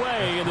knocked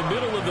away in the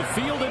middle of the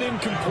field and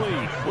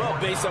incomplete. Well,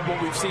 based on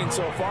what we've seen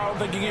so far, I don't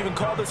think you can even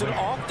call this an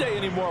off day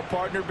anymore,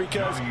 partner,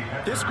 because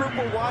this group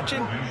we're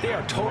watching, they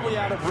are totally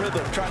out of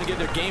rhythm, trying to get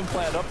their game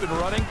plan up and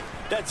running.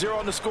 That 0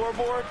 on the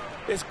scoreboard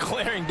is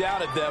glaring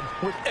down at them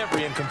with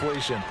every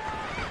incompletion.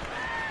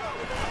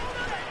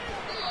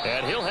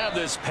 And he'll have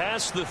this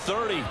past the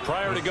 30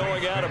 prior to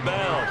going out of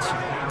bounds.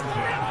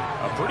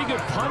 A pretty good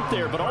punt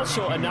there, but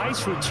also a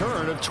nice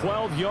return of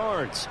 12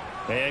 yards.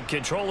 And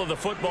control of the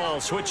football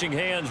switching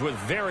hands with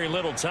very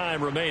little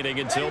time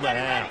remaining until the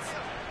half.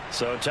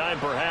 So time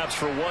perhaps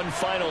for one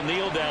final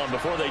kneel down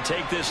before they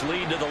take this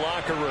lead to the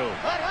locker room.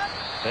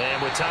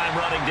 And with time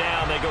running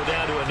down, they go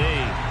down to a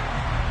knee.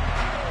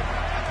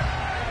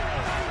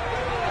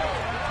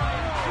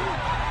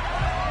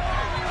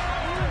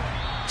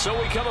 So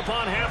we come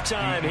upon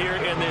halftime here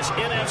in this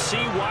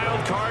NFC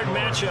wildcard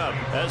matchup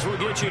as we'll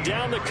get you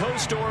down the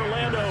coast to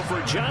Orlando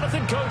for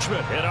Jonathan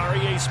Coachman at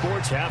REA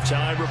Sports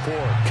Halftime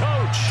Report.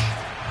 Coach.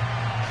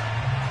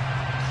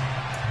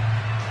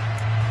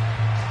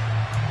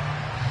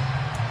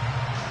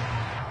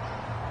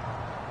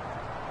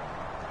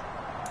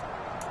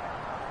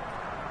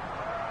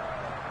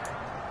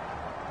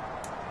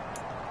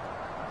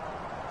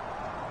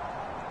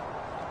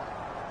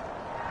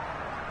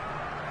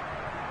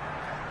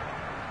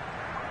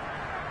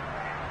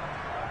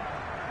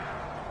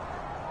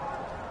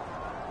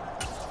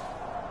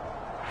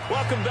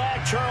 Welcome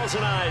back. Charles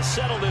and I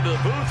settled into the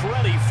booth,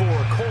 ready for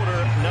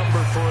quarter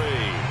number 3.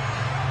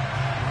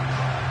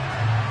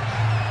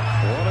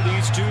 One of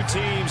these two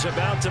teams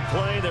about to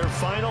play their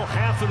final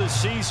half of the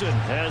season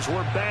as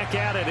we're back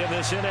at it in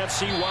this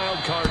NFC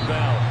wildcard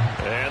bout.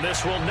 And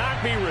this will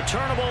not be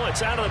returnable.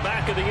 It's out of the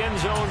back of the end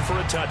zone for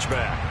a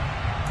touchback.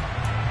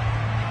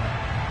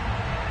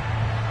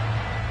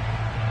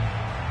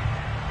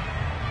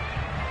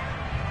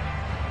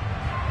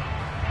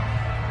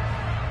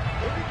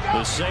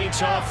 The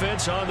Saints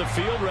offense on the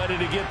field ready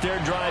to get their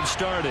drive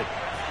started.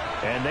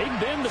 And they've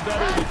been the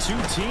better of the two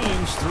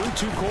teams through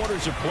 2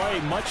 quarters of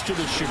play, much to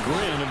the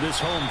chagrin of this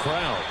home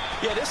crowd.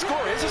 Yeah, this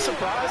score is a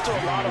surprise to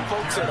a lot of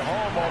folks at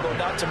home, although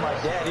not to my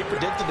dad. He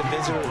predicted the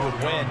visitors would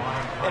win.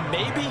 And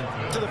maybe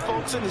to the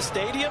folks in the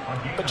stadium.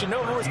 But you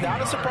know who is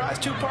not a surprise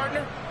to,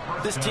 partner?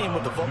 This team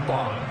with the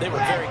football. They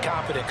were very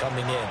confident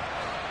coming in.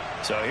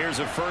 So here's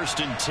a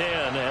 1st and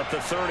 10 at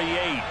the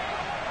 38.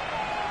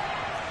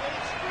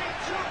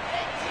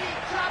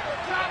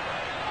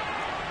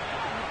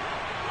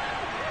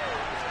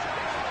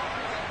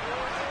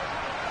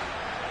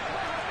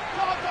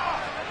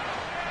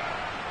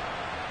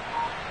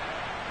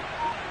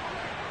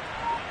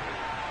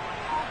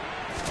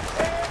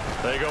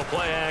 They go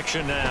play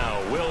action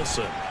now.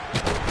 Wilson.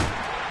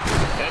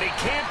 And he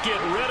can't get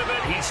rid of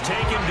it. He's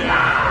taken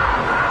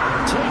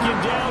down. Taken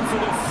down for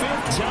the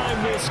 5th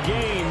time this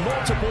game.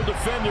 Multiple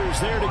defenders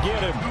there to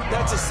get him.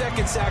 That's a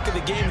 2nd sack of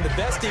the game. And the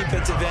best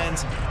defensive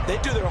ends, they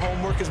do their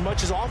homework as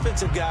much as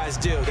offensive guys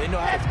do. They know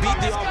how to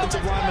beat the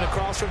offensive lineman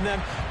across from them,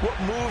 what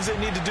moves they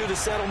need to do to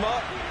set them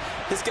up.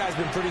 This guy's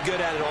been pretty good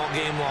at it all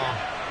game long.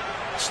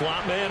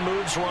 Slot man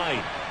moves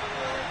right.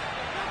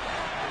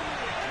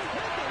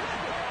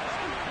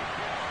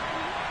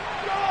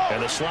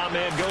 And the slot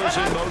man goes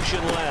in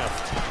motion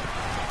left.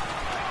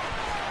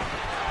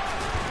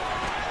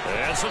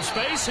 And some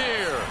space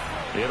here.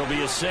 It'll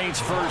be a Saints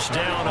 1st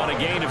down on a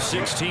gain of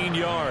 16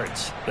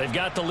 yards. They've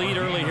got the lead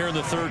early here in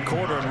the 3rd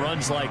quarter, and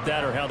runs like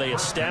that are how they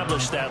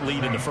establish that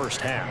lead in the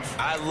 1st half.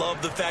 I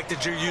love the fact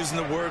that you're using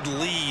the word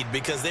lead,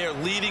 because they are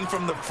leading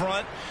from the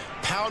front,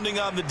 pounding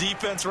on the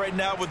defense right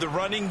now with the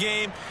running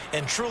game,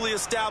 and truly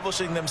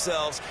establishing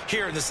themselves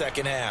here in the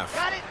 2nd half.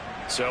 Got it.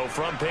 So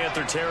from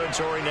Panther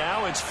territory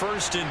now, it's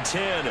 1st and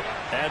 10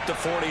 at the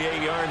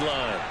 48-yard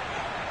line.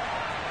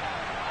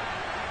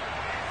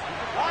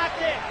 Lock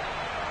it.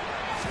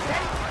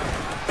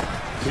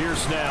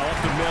 Pierce now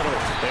up the middle.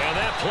 And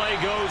that play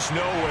goes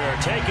nowhere.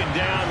 Taken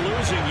down,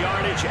 losing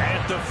yardage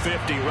at the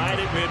 50, right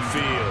at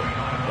midfield.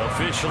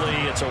 Officially,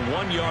 it's a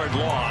 1-yard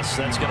loss.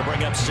 That's going to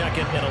bring up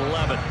 2nd and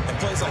 11. And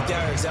plays like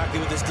that are exactly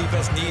what this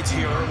defense needs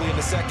here early in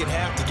the second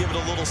half to give it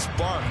a little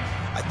spark.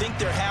 I think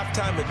their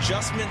halftime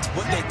adjustments,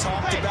 what they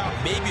talked about,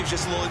 maybe it's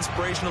just a little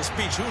inspirational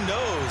speech. Who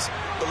knows?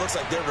 But it looks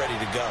like they're ready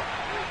to go.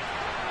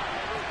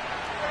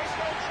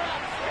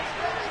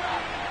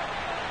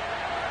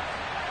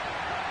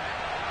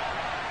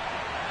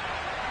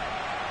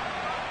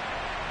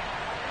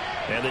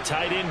 And the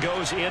tight end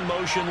goes in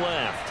motion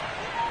left.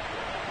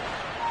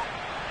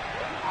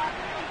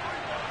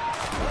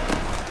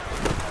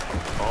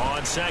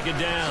 On 2nd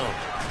down,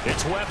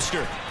 it's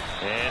Webster.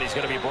 And he's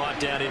going to be brought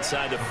down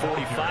inside the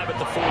 45 at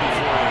the 43.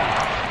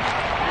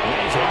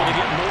 He's able to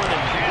get more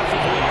than half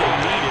of what they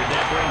needed.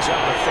 That brings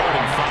up a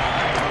 3rd and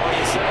 5. Well,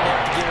 you certainly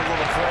have to give a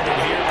little credit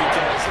here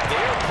because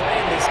they're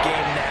playing this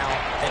game now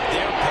at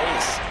their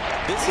pace.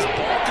 This is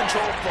ball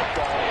control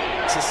football,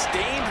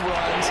 sustained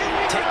runs,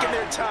 taking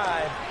their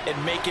time and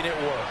making it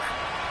work.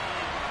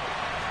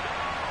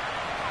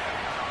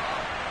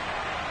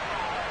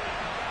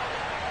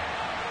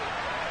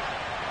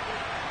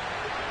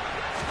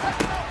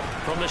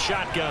 From the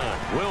shotgun,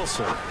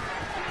 Wilson.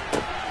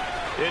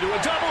 Into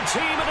a double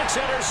team, and it's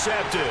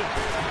intercepted.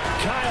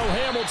 Kyle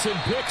Hamilton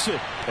picks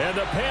it, and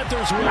the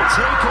Panthers will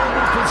take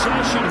over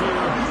possession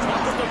here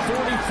up at the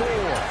 44.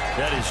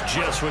 That is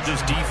just what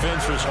this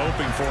defense was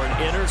hoping for,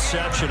 an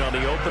interception on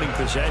the opening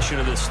possession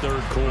of this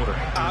 3rd quarter.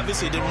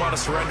 Obviously didn't want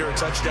to surrender a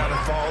touchdown and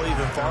fall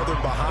even farther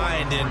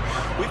behind, and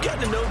we've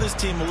gotten to know this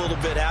team a little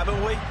bit,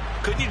 haven't we?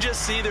 Couldn't you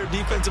just see their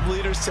defensive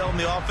leaders telling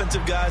the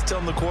offensive guys,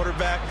 telling the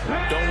quarterback,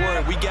 don't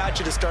worry, we got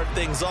you to start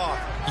things off.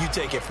 You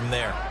take it from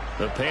there.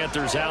 The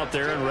Panthers out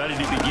there and ready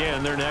to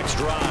begin their next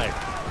drive.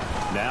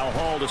 Now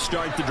Hall to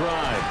start the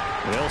drive.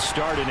 They'll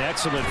start in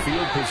excellent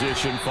field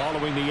position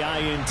following the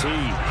INT.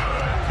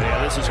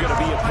 Yeah, this is going to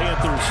be a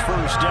Panthers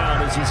 1st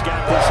down as he's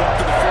got this up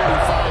to the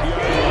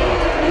 45-yard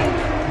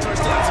line.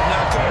 Touchdowns have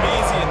not come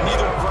easy, and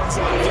neither have runs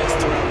like this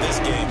throughout this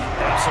game.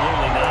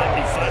 Absolutely not.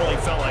 He finally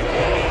felt like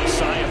a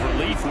sigh of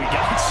relief. We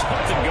got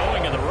something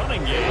going in the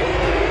running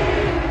game.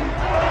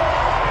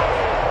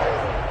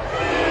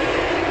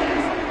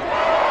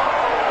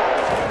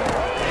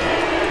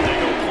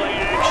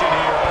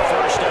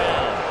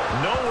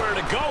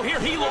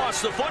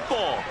 The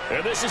football,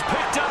 and this is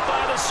picked up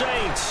by the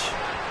Saints.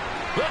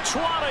 The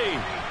 20,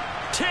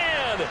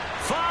 10,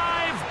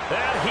 5,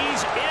 and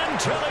he's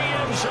into the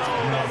end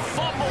zone. A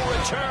fumble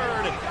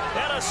return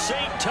and a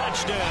Saint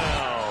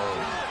touchdown.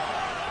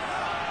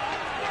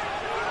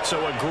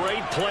 So a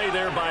great play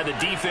there by the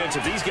defense.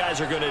 If these guys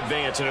are going to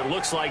advance, and it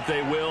looks like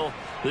they will,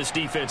 this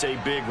defense a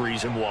big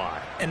reason why.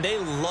 And they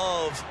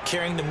love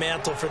carrying the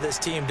mantle for this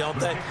team, don't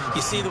they?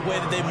 You see the way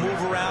that they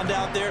move around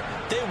out there?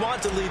 They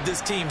want to lead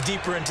this team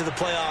deeper into the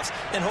playoffs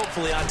and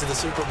hopefully onto the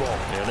Super Bowl.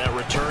 And that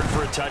return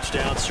for a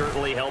touchdown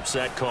certainly helps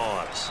that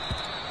cause.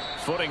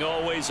 Footing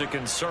always a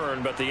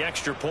concern, but the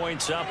extra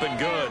point's up and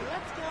good.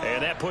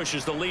 And that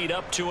pushes the lead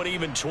up to an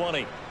even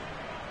 20.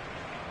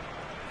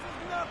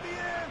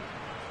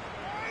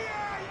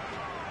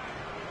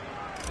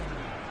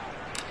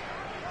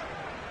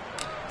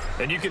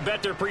 And you can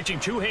bet they're preaching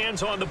 2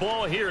 hands on the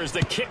ball here as the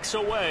kick's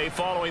away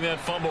following that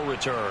fumble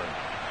return.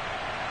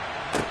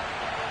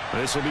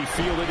 This will be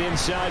fielded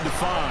inside the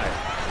 5.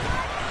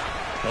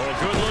 Oh, a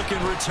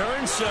good-looking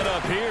return set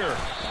up here.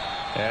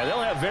 And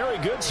they'll have very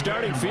good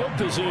starting field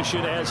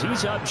position as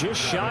he's up just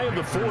shy of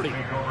the 40.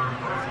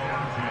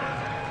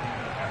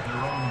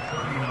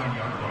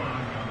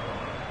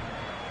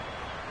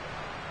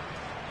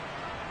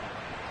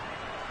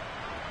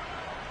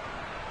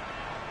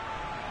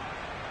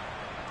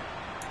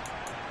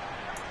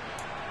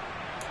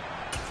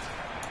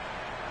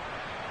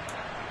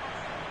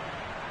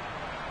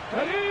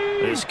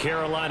 This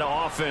Carolina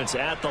offense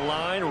at the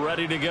line,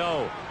 ready to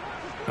go.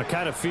 I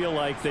kind of feel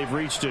like they've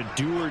reached a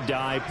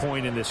do-or-die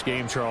point in this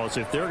game, Charles.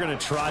 If they're going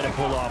to try to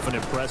pull off an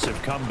impressive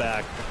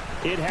comeback,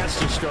 it has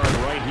to start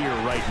right here,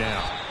 right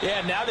now.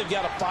 Yeah, now they've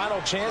got a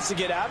final chance to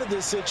get out of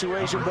this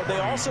situation, but they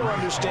also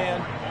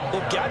understand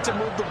they've got to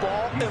move the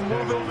ball and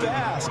move it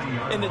fast.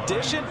 In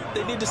addition,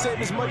 they need to save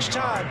as much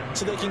time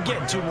so they can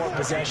get 2 more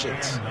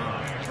possessions.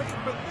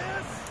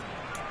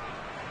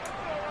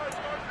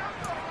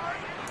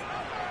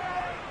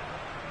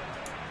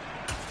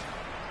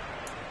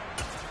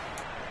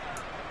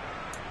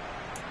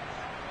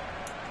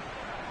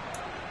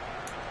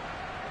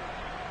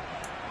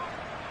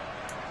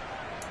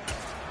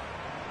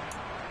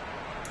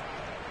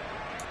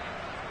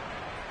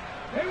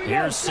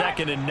 Here's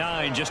 2nd and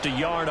 9, just a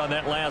yard on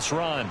that last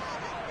run.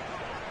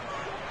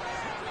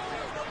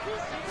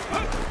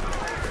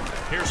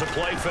 Here's a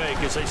play fake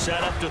as they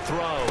set up to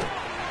throw.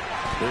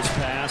 This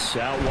pass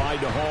out wide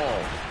to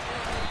Hall.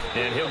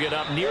 And he'll get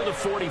up near the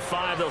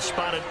 45. They'll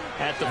spot it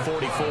at the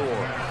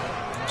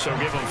 44. So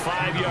give him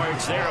 5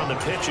 yards there on the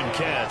pitch and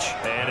catch.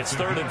 And it's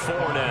 3rd and 4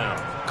 now.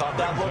 Caught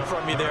that look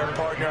from you there,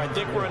 partner. I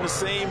think we're on the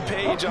same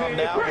page on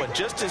that one.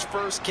 Just his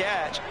first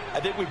catch. I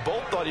think we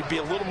both thought he'd be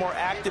a little more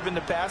active in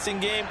the passing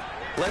game.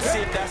 Let's see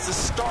if that's the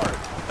start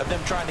of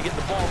them trying to get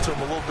the ball to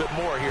him a little bit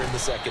more here in the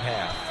second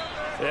half.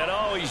 And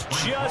oh, he's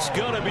just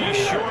going to be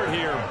short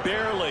here,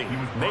 barely.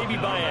 Maybe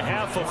by a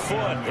half a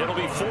foot. It'll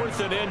be 4th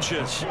and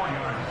inches.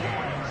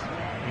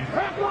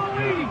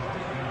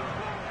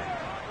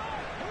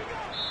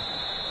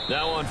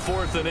 Now on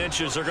 4th and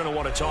inches, they're going to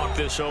want to talk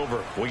this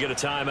over. We get a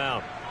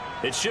timeout.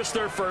 It's just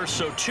their first,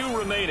 so 2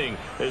 remaining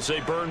as they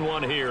burn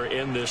one here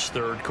in this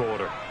 3rd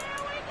quarter.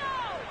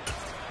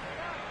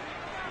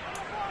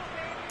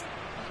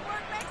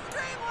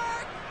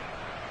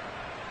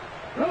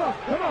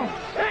 Come on.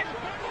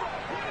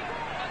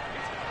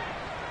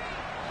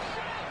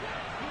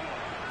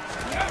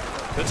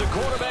 It's a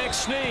quarterback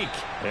sneak.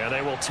 And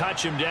they will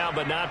touch him down,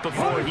 but not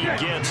before he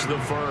gets the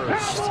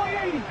first.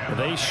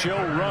 They show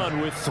run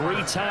with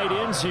 3 tight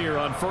ends here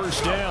on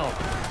 1st down.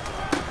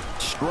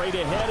 Straight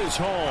ahead is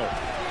Hall.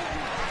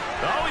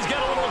 Oh, he's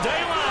got a little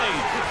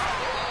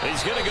daylight.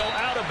 He's going to go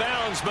out of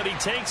bounds, but he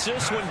takes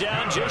this one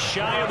down just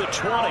shy of the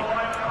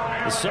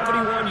 20.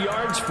 71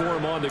 yards for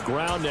him on the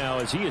ground now,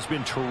 as he has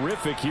been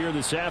terrific here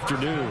this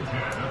afternoon.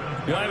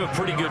 You know, I have a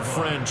pretty good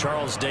friend,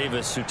 Charles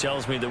Davis, who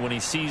tells me that when he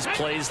sees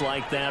plays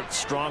like that,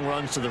 strong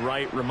runs to the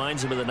right,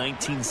 reminds him of the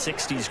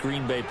 1960s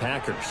Green Bay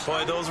Packers.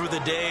 Boy, those were the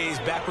days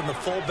back when the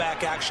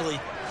fullback actually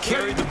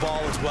carried the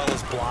ball as well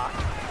as blocked.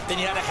 Then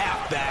you had a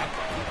halfback.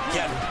 You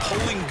had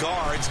pulling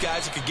guards,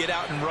 guys who could get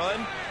out and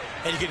run.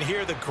 And you can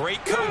hear the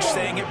great coach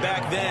saying it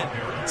back then.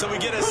 So we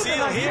get a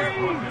seal here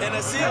and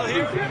a seal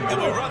here,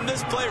 and we run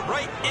this play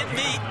right in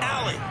the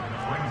alley.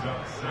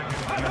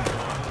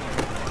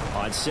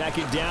 On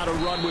 2nd down, a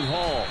run with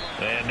Hall.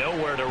 And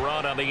nowhere to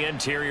run on the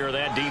interior of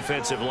that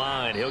defensive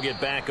line. He'll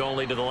get back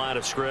only to the line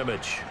of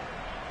scrimmage.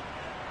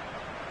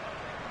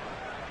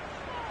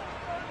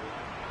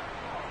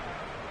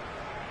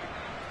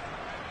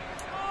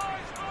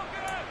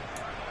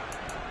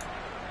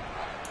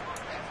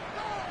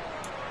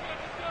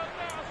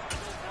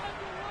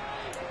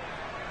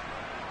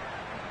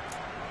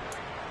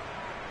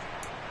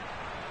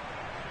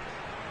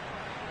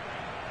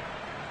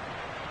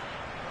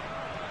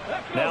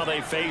 Now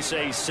they face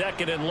a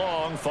 2nd and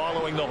long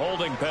following the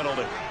holding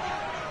penalty.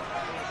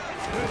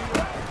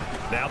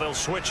 Now they'll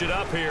switch it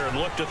up here and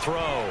look to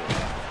throw.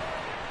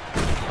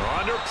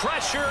 Under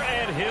pressure,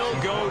 and he'll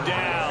go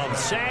down.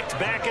 Sacked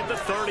back at the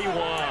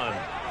 31.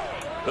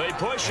 They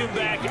push him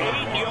back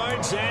 8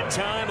 yards that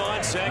time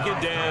on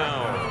 2nd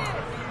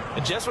down.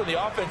 And just when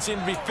the offense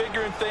seemed to be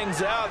figuring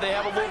things out, they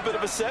have a little bit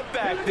of a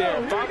setback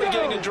there. Finally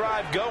getting a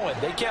drive going.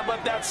 They can't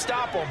let that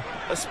stop them,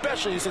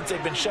 especially since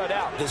they've been shut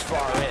out this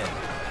far in.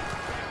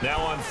 Now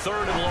on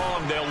 3rd and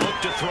long, they'll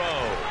look to throw.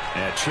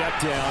 And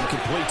check down,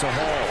 complete to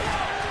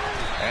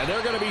Hall. And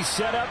they're going to be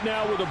set up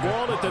now with the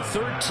ball at the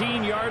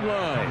 13-yard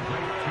line.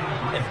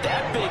 And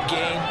that big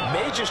gain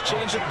may just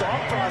change the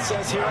thought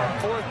process here on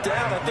 4th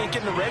down. I think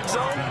in the red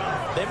zone,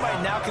 they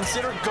might now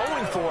consider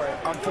going for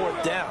it on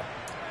 4th down.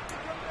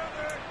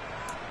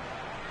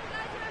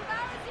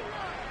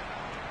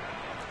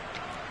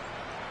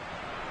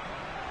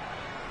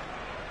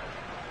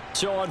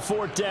 So on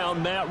 4th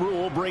down, Matt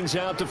Rule brings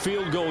out the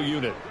field goal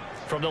unit.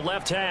 From the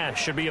left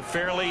hash, should be a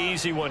fairly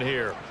easy one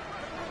here.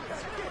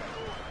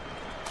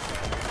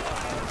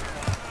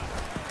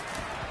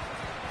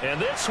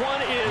 And this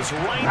one is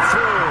right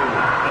through.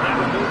 And that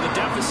would move the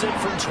deficit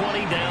from 20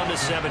 down to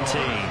 17.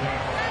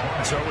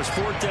 So it was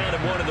 4th down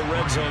and 1 in the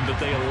red zone, but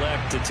they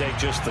elect to take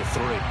just the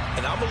 3.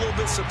 And I'm a little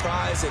bit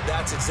surprised that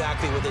that's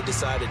exactly what they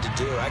decided to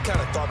do. I kind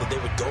of thought that they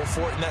would go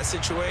for it in that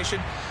situation.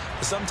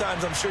 But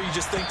sometimes I'm sure you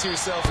just think to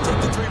yourself,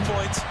 take the 3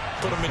 points,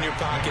 put them in your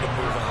pocket, and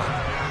move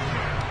on.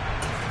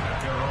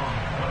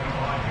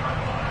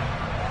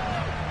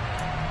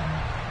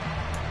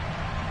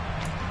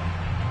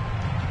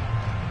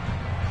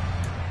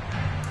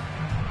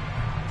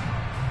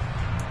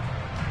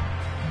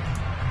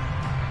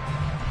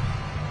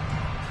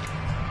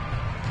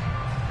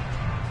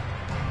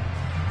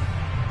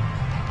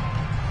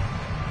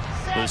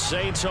 The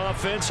Saints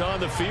offense on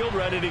the field,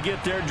 ready to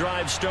get their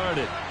drive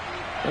started.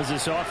 As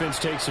this offense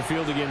takes the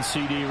field against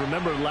CD,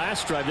 remember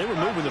last drive they were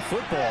moving the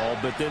football,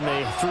 but then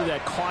they threw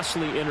that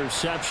costly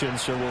interception,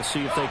 so we'll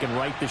see if they can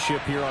right the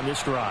ship here on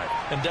this drive.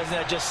 And doesn't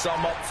that just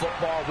sum up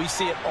football? We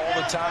see it all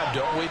the time,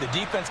 don't we? The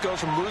defense goes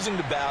from losing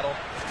the battle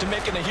to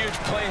making a huge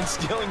play and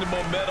stealing the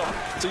momentum.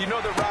 So you know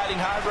they're riding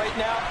high right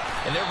now,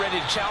 and they're ready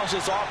to challenge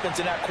this offense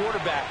and that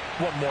quarterback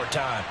one more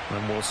time.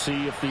 And we'll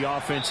see if the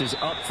offense is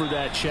up for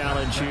that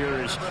challenge here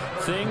as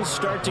things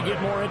start to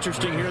get more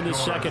interesting here in the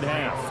second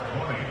half.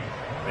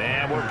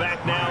 And we're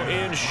back now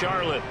in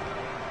Charlotte.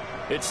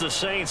 It's the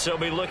Saints. They'll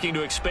be looking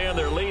to expand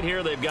their lead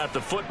here. They've got the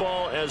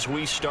football as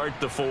we start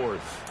the 4th.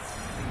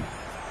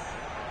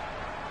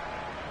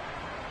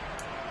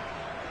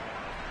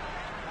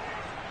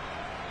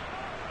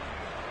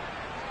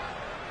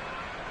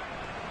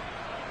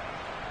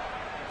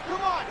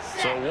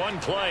 So one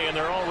play, and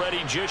they're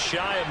already just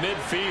shy of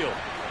midfield.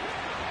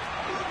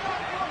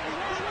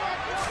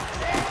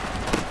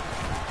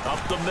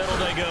 Up the middle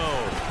they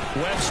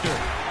go. Webster.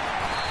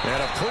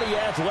 And a pretty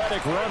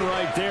athletic run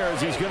right there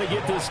as he's going to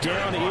get this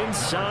down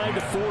inside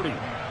the 40.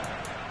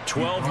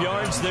 12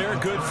 yards there,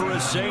 good for a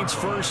Saints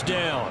first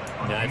down.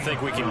 And I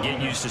think we can get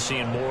used to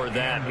seeing more of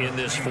that in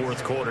this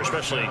fourth quarter,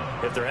 especially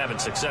if they're having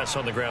success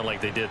on the ground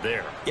like they did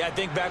there. Yeah, I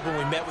think back when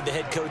we met with the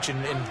head coach in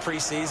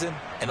preseason,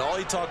 and all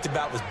he talked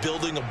about was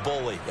building a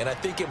bully. And I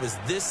think it was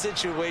this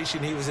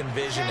situation he was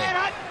envisioning.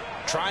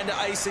 Trying to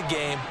ice a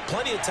game,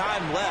 plenty of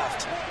time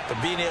left, but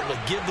being able to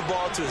give the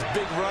ball to his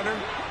big runner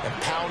and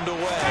pound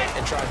away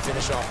and try and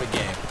finish off a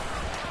game.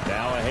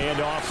 Now a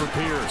handoff for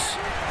Pierce.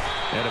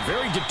 And a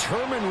very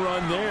determined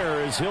run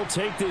there as he'll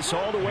take this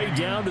all the way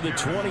down to the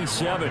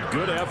 27.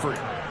 Good effort.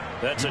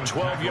 That's a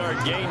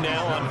 12-yard gain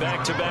now on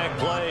back-to-back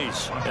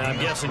plays. And I'm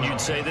guessing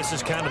you'd say this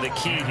is kind of the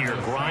key here.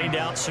 Grind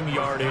out some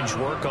yardage,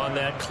 work on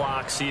that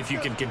clock, see if you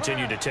can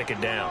continue to tick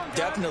it down.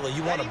 Definitely.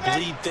 You want to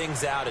bleed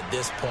things out at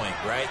this point,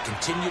 right?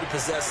 Continue to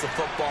possess the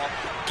football,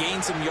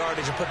 gain some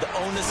yardage, and put the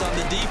onus on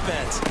the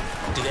defense.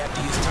 Do they have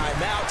to use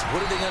timeouts?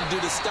 What are they going to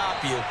do to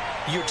stop you?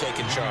 You're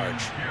taking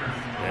charge.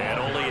 And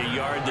only a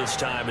yard this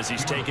time as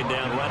he's taken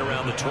down right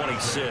around the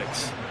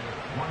 26.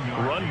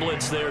 Run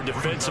blitz there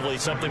defensively,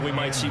 something we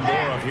might see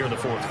more of here in the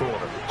fourth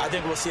quarter. I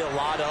think we'll see a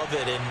lot of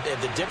it,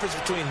 and the difference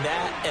between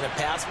that and a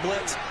pass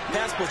blitz,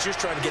 you're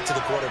trying to get to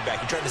the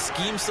quarterback. You're trying to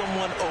scheme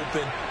someone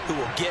open who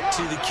will get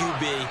to the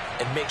QB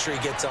and make sure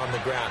he gets on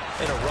the ground.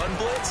 In a run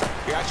blitz,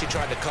 you're actually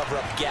trying to cover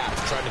up gaps,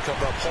 trying to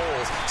cover up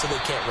holes so they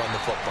can't run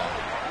the football.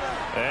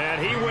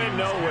 And he went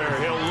nowhere.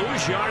 He'll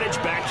lose yardage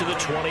back to the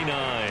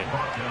 29.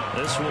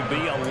 This will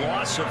be a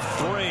loss of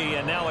 3,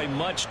 and now a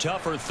much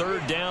tougher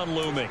third down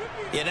looming.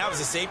 Yeah, that was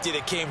a safety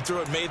that came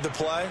through and made the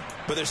play,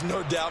 but there's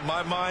no doubt in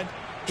my mind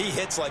he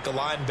hits like a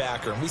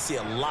linebacker, and we see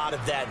a lot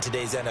of that in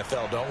today's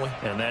NFL, don't we?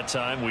 And that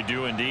time we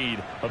do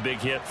indeed. A big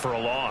hit for a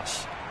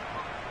loss.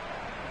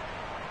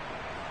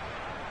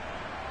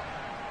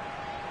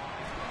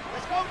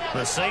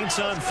 The Saints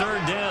on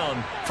third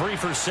down, 3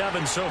 for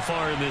 7 so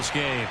far in this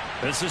game.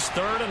 This is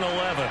 3rd and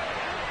 11.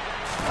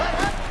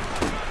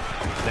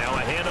 Now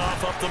a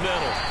handoff up the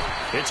middle.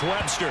 It's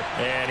Webster,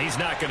 and he's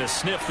not going to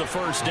sniff the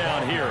first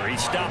down here. He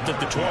stopped at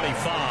the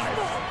 25.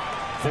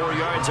 4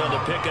 yards on the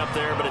pickup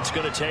there, but it's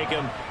going to take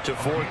him to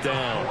 4th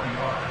down.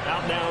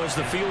 Out now is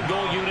the field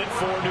goal unit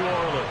for New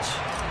Orleans.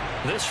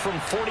 This from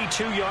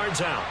 42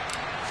 yards out.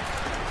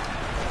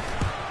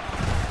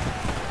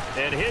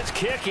 And his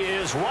kick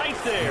is right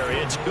there.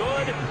 It's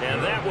good,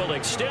 and that will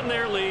extend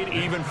their lead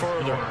even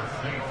further.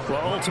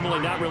 Well, ultimately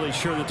not really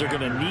sure that they're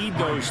going to need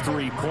those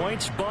 3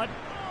 points, but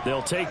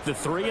they'll take the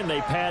 3 and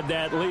they pad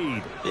that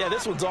lead. Yeah,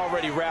 this one's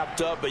already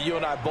wrapped up, but you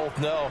and I both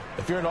know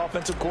if you're an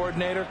offensive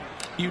coordinator,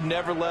 you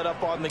never let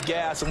up on the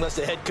gas unless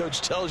the head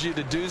coach tells you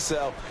to do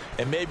so.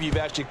 And maybe you've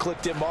actually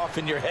clicked him off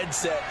in your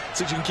headset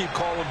so you can keep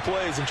calling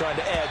plays and trying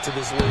to add to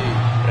this lead.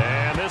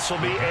 And this will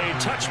be a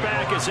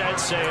touchback as that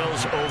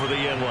sails over the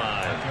end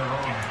line.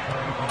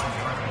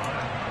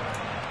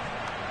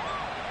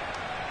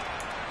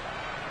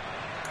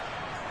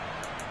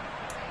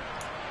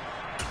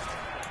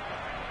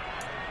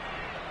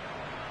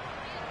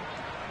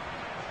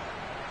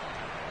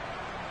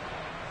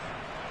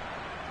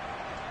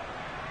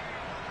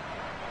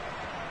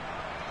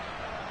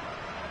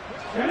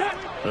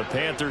 The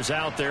Panthers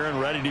out there and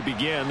ready to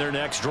begin their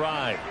next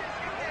drive.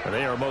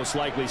 They are most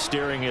likely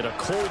staring at a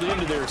cold end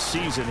to their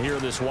season here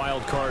in this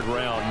wild card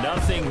round.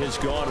 Nothing has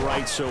gone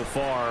right so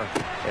far,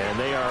 and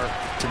they are,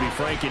 to be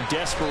frank, in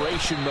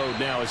desperation mode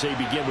now as they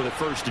begin with a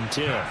 1st and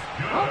 10.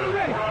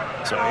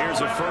 So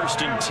here's a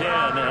 1st and 10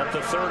 at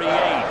the 38.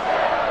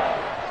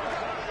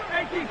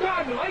 18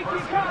 Cardinal, 18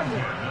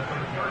 Cardinal.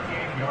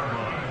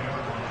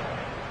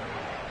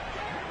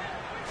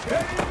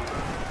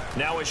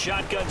 Now a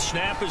shotgun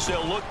snap as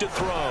they'll look to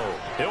throw.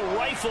 He'll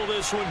rifle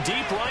this one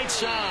deep right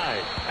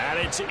side. And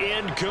it's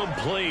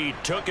incomplete.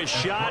 Took a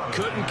shot,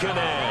 couldn't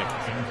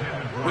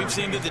connect. We've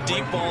seen that the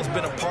deep ball's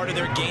been a part of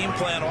their game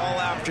plan all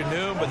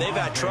afternoon, but they've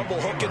had trouble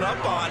hooking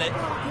up on it,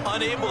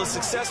 unable to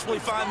successfully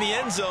find the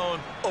end zone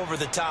over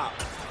the top.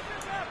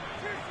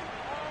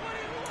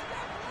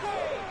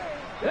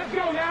 Let's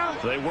go now.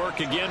 They work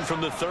again from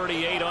the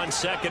 38 on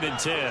 2nd and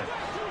 10.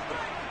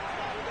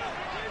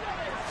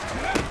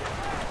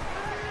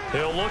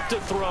 He'll look to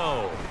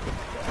throw.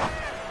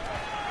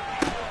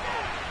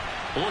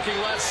 Looking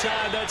left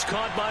side, that's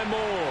caught by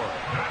Moore.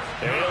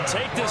 And he'll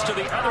take this to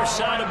the other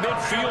side of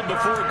midfield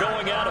before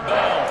going out of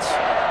bounds.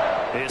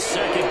 His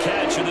 2nd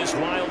catch of this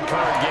wild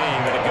card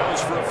game, and it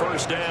goes for a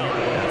 1st down.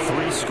 A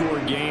 3-score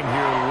game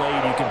here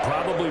late. You can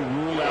probably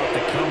rule out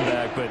the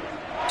comeback, but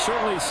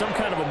certainly some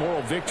kind of a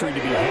moral victory to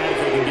be had if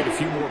they can get a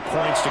few more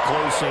points to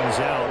close things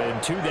out.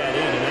 And to that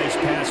end, a nice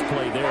pass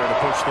play there to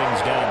push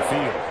things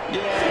downfield.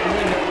 Yeah, and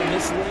we know in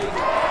this league,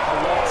 a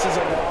loss is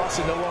a loss,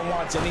 and no one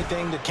wants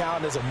anything to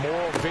count as a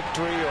moral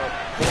victory or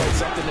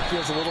something that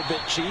feels a little bit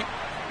cheap.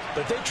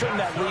 But if they trim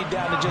that lead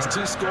down to just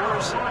 2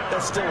 scores,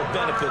 that's still a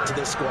benefit to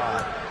this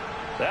squad.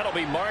 That'll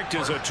be marked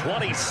as a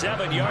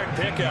 27-yard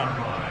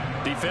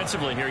pickup.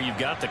 Defensively here, you've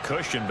got the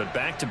cushion, but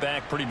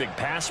back-to-back pretty big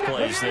pass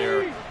plays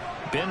there.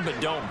 Bend but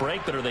don't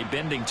break, but are they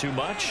bending too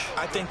much?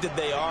 I think that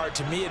they are.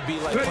 To me, it'd be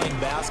like playing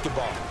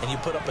basketball, and you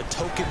put up a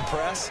token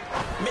press.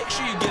 Make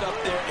sure you get up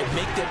there and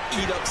make them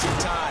eat up some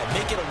time.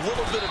 Make it a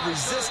little bit of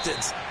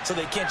resistance so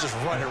they can't just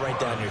run it right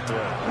down your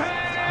throat.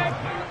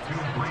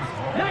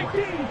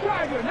 19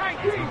 Tigers,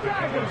 19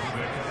 Tigers.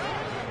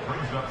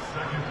 Brings up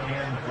 2nd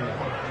and 4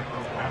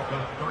 at the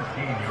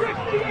 13-yard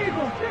line. 60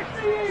 Eagles,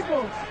 60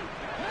 Eagles.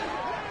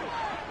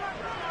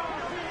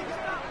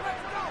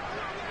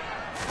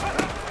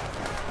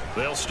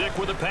 They'll stick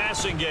with the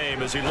passing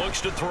game as he looks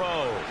to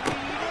throw.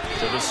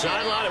 To the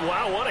sideline, and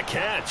wow, what a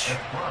catch.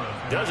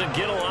 Doesn't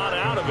get a lot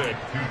out of it,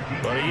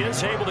 but he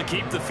is able to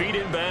keep the feet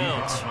in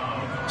bounds.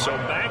 So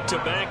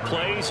back-to-back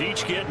plays,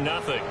 each get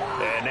nothing.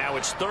 And now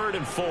it's 3rd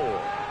and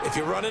 4. If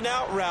you're running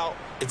out route,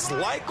 it's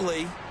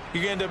likely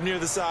you're going to end up near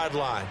the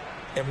sideline.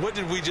 And what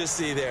did we just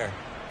see there?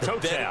 Toe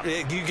tap.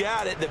 You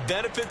got it. The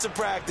benefits of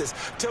practice.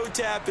 Toe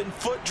tapping,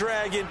 foot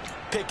dragging,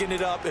 picking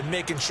it up, and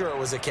making sure it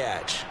was a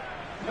catch.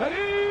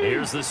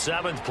 Here's the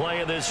 7th play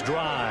of this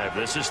drive.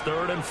 This is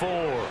 3rd and 4.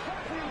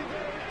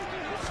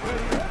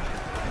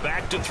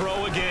 Back to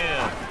throw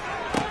again.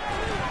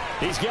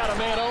 He's got a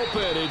man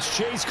open. It's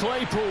Chase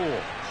Claypool.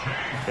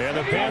 And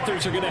the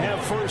Panthers are going to have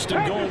 1st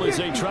and goal as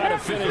they try to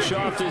finish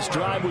off this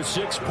drive with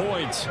 6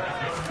 points.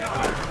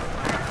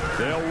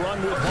 They'll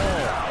run with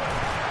Hall.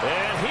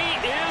 And he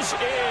is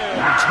in.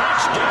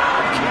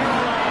 Touchdown,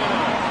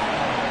 Carolina.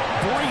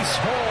 Breece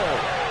Hall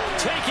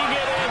taking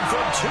it in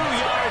from 2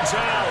 yards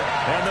out.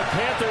 And the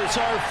Panthers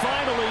are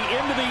finally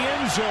into the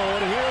end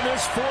zone here in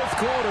this 4th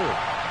quarter.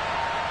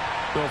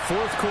 The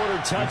 4th quarter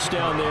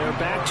touchdown there,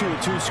 back to a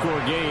 2-score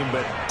game,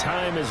 but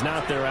time is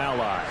not their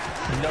ally.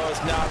 No,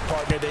 it's not,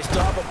 partner. They still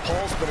have a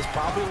pulse, but it's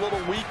probably a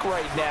little weak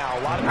right now.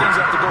 A lot of things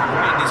have to go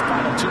right in these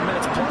final 2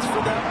 minutes plus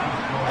for them.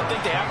 I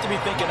think they have to be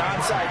thinking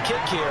onside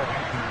kick here,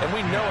 and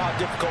we know how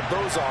difficult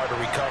those are to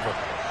recover.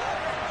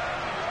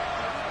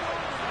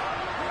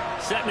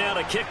 Set now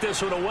to kick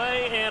this one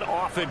away, and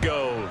off it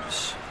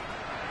goes.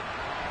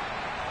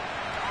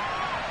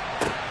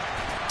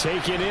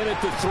 Taken in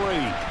at the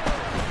 3.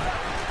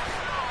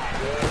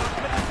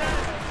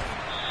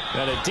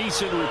 And a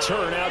decent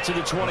return out to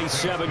the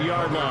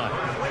 27-yard line.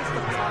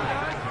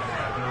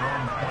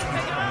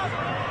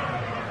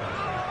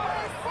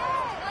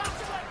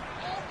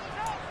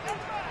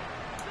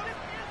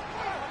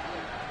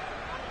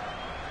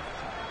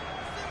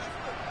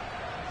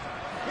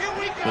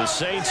 The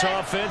Saints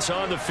offense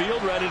on the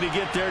field, ready to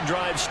get their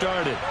drive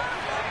started.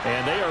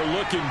 And they are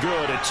looking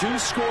good. A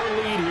 2-score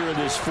lead here in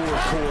this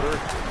 4th quarter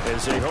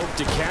as they hope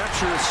to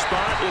capture a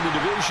spot in the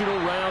divisional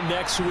round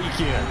next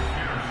weekend.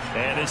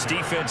 And this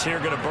defense here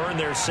going to burn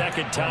their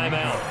 2nd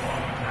timeout.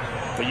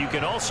 But you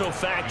can also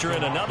factor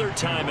in another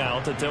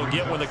timeout that they'll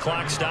get when the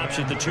clock stops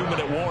at the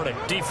 2-minute warning.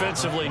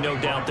 Defensively, no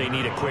doubt they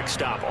need a quick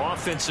stop.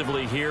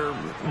 Offensively here,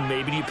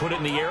 maybe do you put it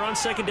in the air on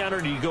 2nd down,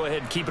 or do you go ahead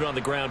and keep it on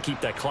the ground,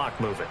 keep that clock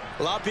moving?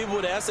 A lot of people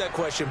would ask that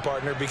question,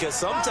 partner, because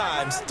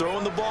sometimes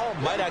throwing the ball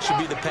might actually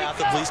be the path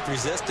of least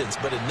resistance.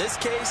 But in this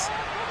case,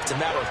 it's a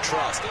matter of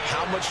trust.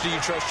 How much do you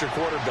trust your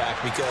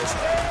quarterback? Because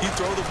you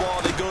throw the ball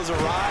and it goes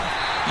awry,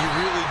 you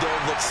really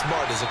don't look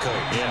smart as a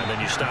coach. Yeah, then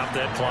you stop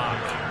that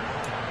clock.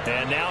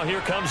 And now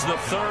here comes the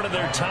 3rd of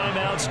their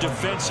timeouts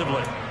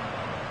defensively.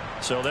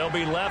 So they'll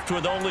be left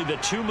with only the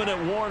 2-minute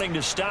warning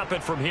to stop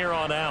it from here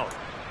on out.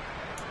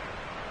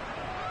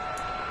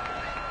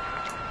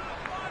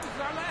 This is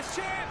our last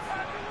chance.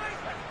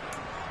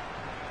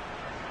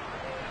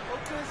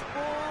 Focus,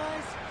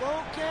 boys.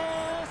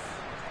 Focus.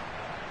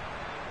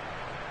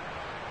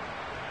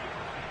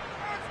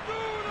 Let's do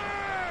this.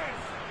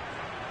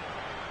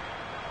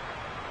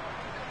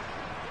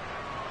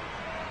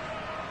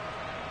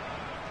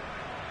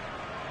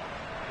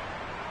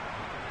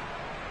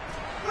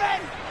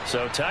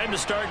 So time to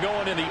start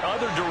going in the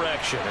other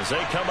direction as they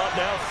come up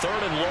now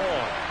 3rd and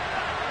long.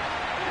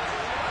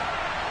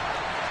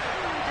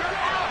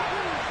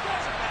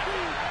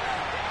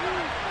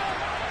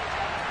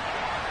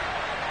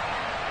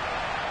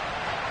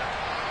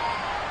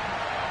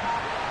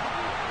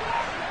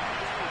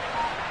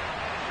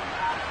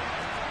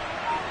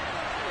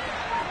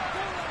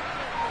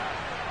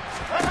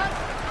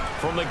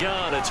 From the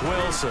gun, it's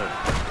Wilson.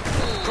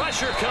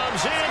 Pressure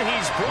comes in.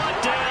 He's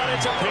brought down.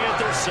 It's a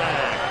Panther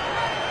sack.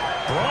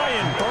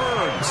 Brian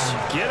Burns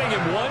getting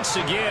him once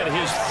again,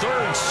 his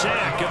 3rd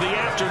sack of the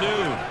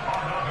afternoon.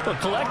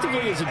 But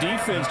collectively as a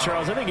defense,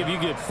 Charles, I think if you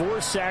get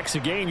 4 sacks a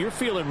game, you're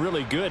feeling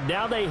really good.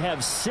 Now they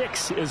have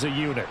 6 as a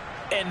unit.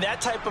 And that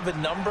type of a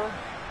number,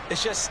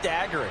 it's just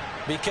staggering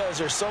because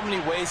there's so many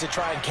ways to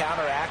try and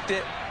counteract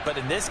it. But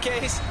in this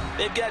case,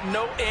 they've got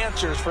no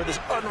answers for this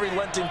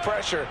unrelenting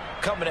pressure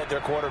coming at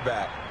their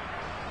quarterback.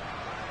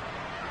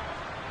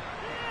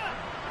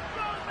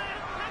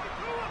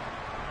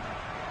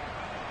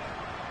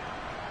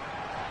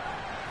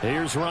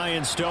 Here's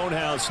Ryan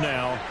Stonehouse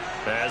now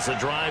as the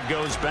drive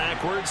goes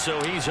backwards, so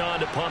he's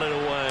on to punt it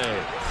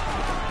away.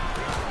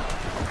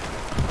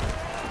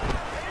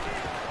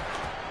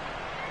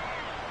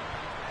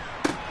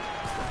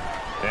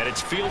 And it's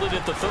fielded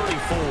at the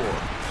 34.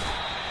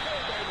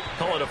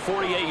 Call it a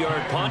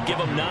 48-yard punt. Give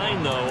them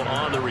 9, though,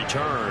 on the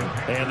return.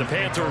 And the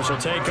Panthers will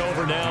take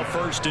over now,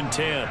 1st and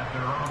 10.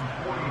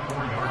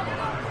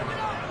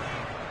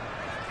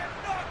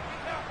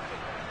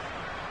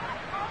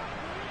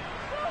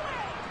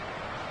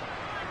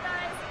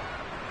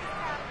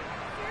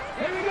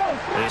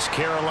 This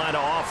Carolina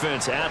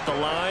offense at the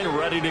line,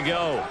 ready to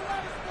go.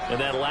 And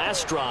that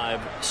last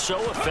drive, so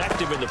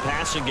effective in the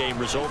passing game,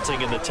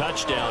 resulting in the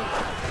touchdown.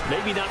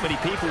 Maybe not many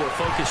people were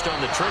focused on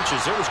the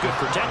trenches. There was good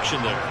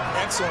protection there.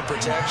 Excellent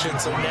protection.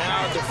 So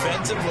now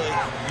defensively,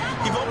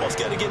 you've almost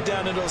got to get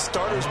down to those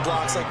starters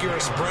blocks like you're a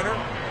sprinter.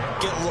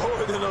 Get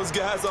lower than those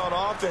guys on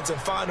offense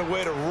and find a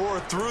way to roar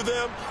through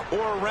them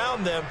or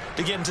around them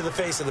to get into the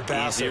face of the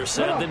passer. Easier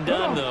said than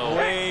done, though.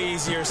 Way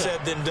easier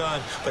said than done.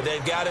 But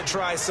they've got to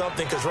try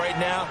something because right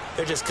now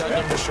they're just cutting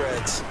them to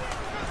shreds.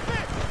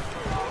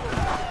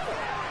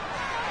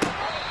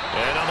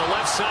 And on the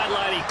left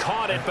sideline, he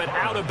caught it, but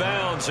out of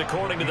bounds,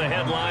 according to the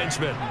head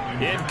linesman.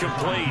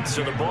 Incomplete.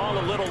 So the ball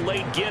a little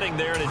late getting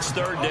there, and it's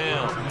 3rd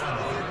down.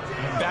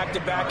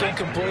 Back-to-back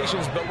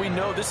incompletions, but we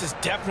know this is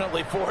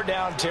definitely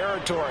 4-down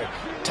territory.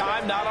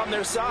 Time not on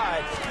their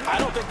side. I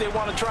don't think they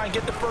want to try and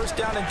get the 1st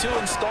down in 2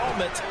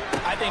 installments.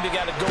 I think they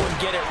got to go and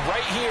get it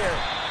right here,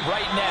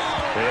 right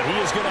now. And he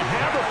is going to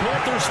have the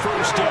Panthers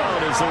 1st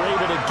down as they're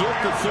able to get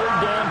the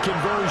 3rd down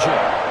conversion.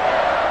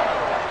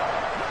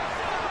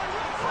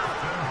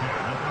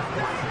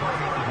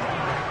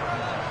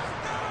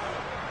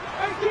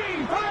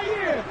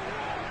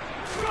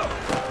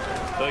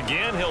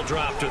 Again, he'll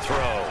drop to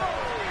throw.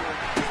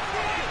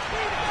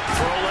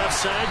 Throw left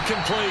side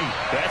complete.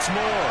 That's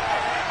Moore.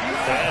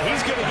 And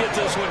he's going to get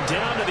this one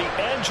down to the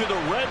edge of the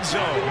red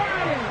zone.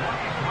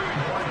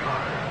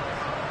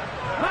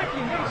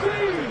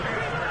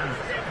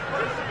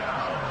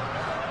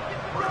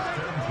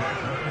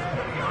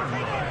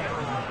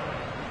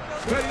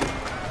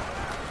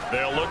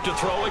 They'll look to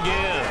throw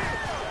again.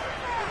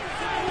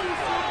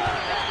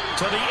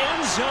 To the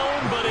end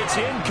zone, but it's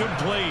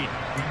incomplete.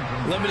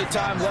 Limited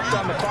time left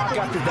on the clock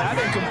after that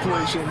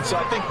incompletion, so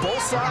I think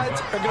both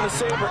sides are going to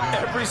savor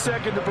every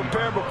second to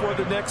prepare before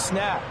the next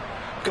snap.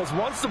 Because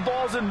once the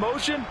ball's in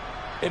motion,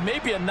 it may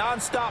be a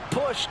non-stop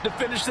push to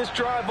finish this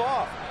drive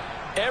off.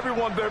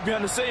 Everyone better be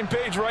on the same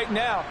page right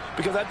now,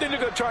 because I think they're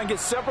going to try and get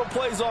several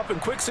plays off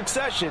in quick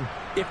succession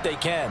if they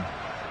can.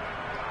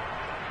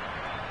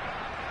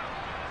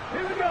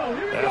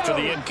 After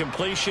the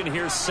incompletion,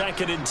 here's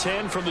 2nd and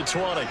 10 from the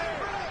 20.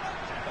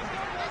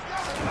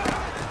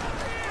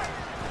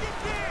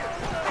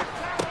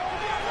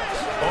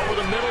 Over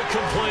the middle,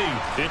 complete.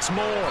 It's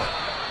Moore.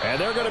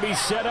 And they're going to be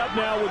set up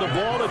now with the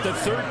ball at the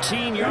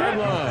 13-yard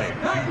line.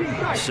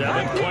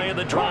 7th play of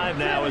the drive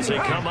now as they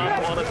come up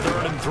on a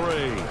 3rd and 3.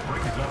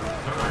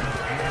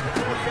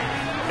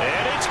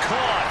 And it's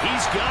caught.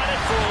 He's got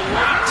it for a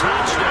late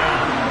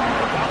touchdown.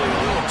 Probably a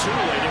little too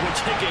late. It would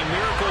take a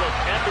miracle of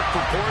epic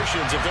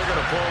proportions if they're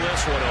going to pull this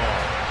one off.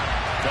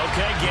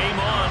 Okay, game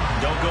on.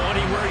 Don't go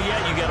anywhere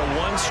yet. You got a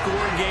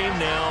one-score game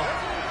now.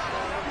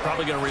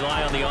 Probably going to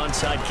rely on the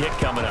onside kick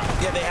coming up.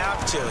 Yeah, they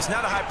have to. It's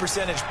not a high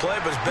percentage play,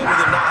 but it's better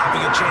than not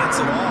having a chance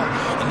at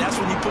all. And that's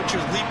when you put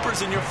your leapers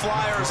and your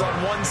flyers on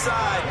one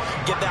side,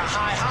 get that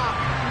high hop,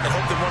 and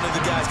hope that one of the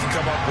guys can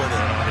come up with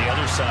it. And on the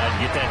other side,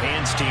 get that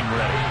hands team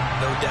ready.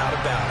 No doubt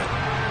about it.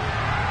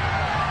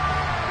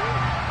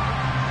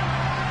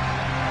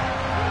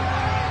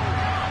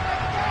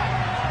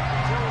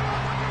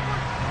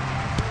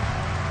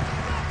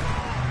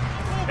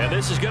 And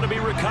this is going to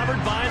be recovered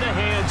by the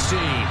hands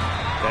team.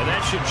 And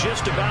that should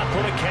just about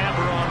put a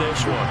capper on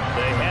this one.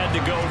 They had to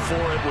go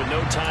for it with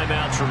no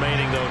timeouts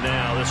remaining, though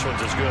now. This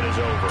one's as good as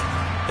over.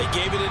 They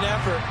gave it an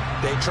effort.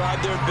 They tried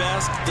their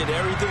best, did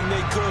everything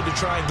they could to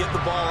try and get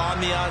the ball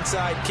on the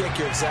onside kick.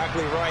 You're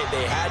exactly right.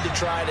 They had to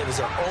try it. It was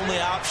their only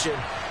option.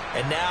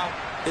 And now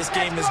this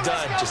game is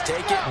done. Just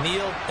take it,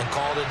 kneel, and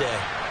call it a day.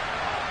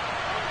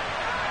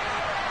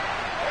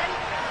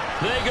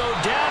 They go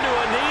down to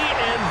a knee,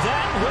 and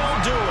that will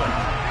do it.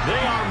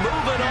 They are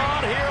moving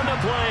on here in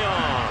the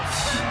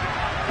playoffs.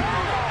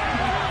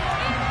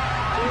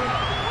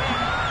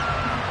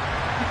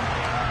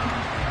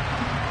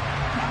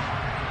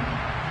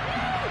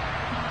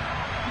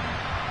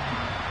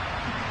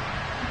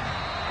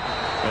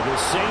 And the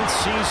Saints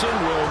season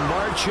will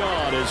march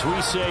on as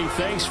we say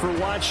thanks for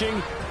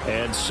watching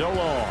and so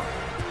long.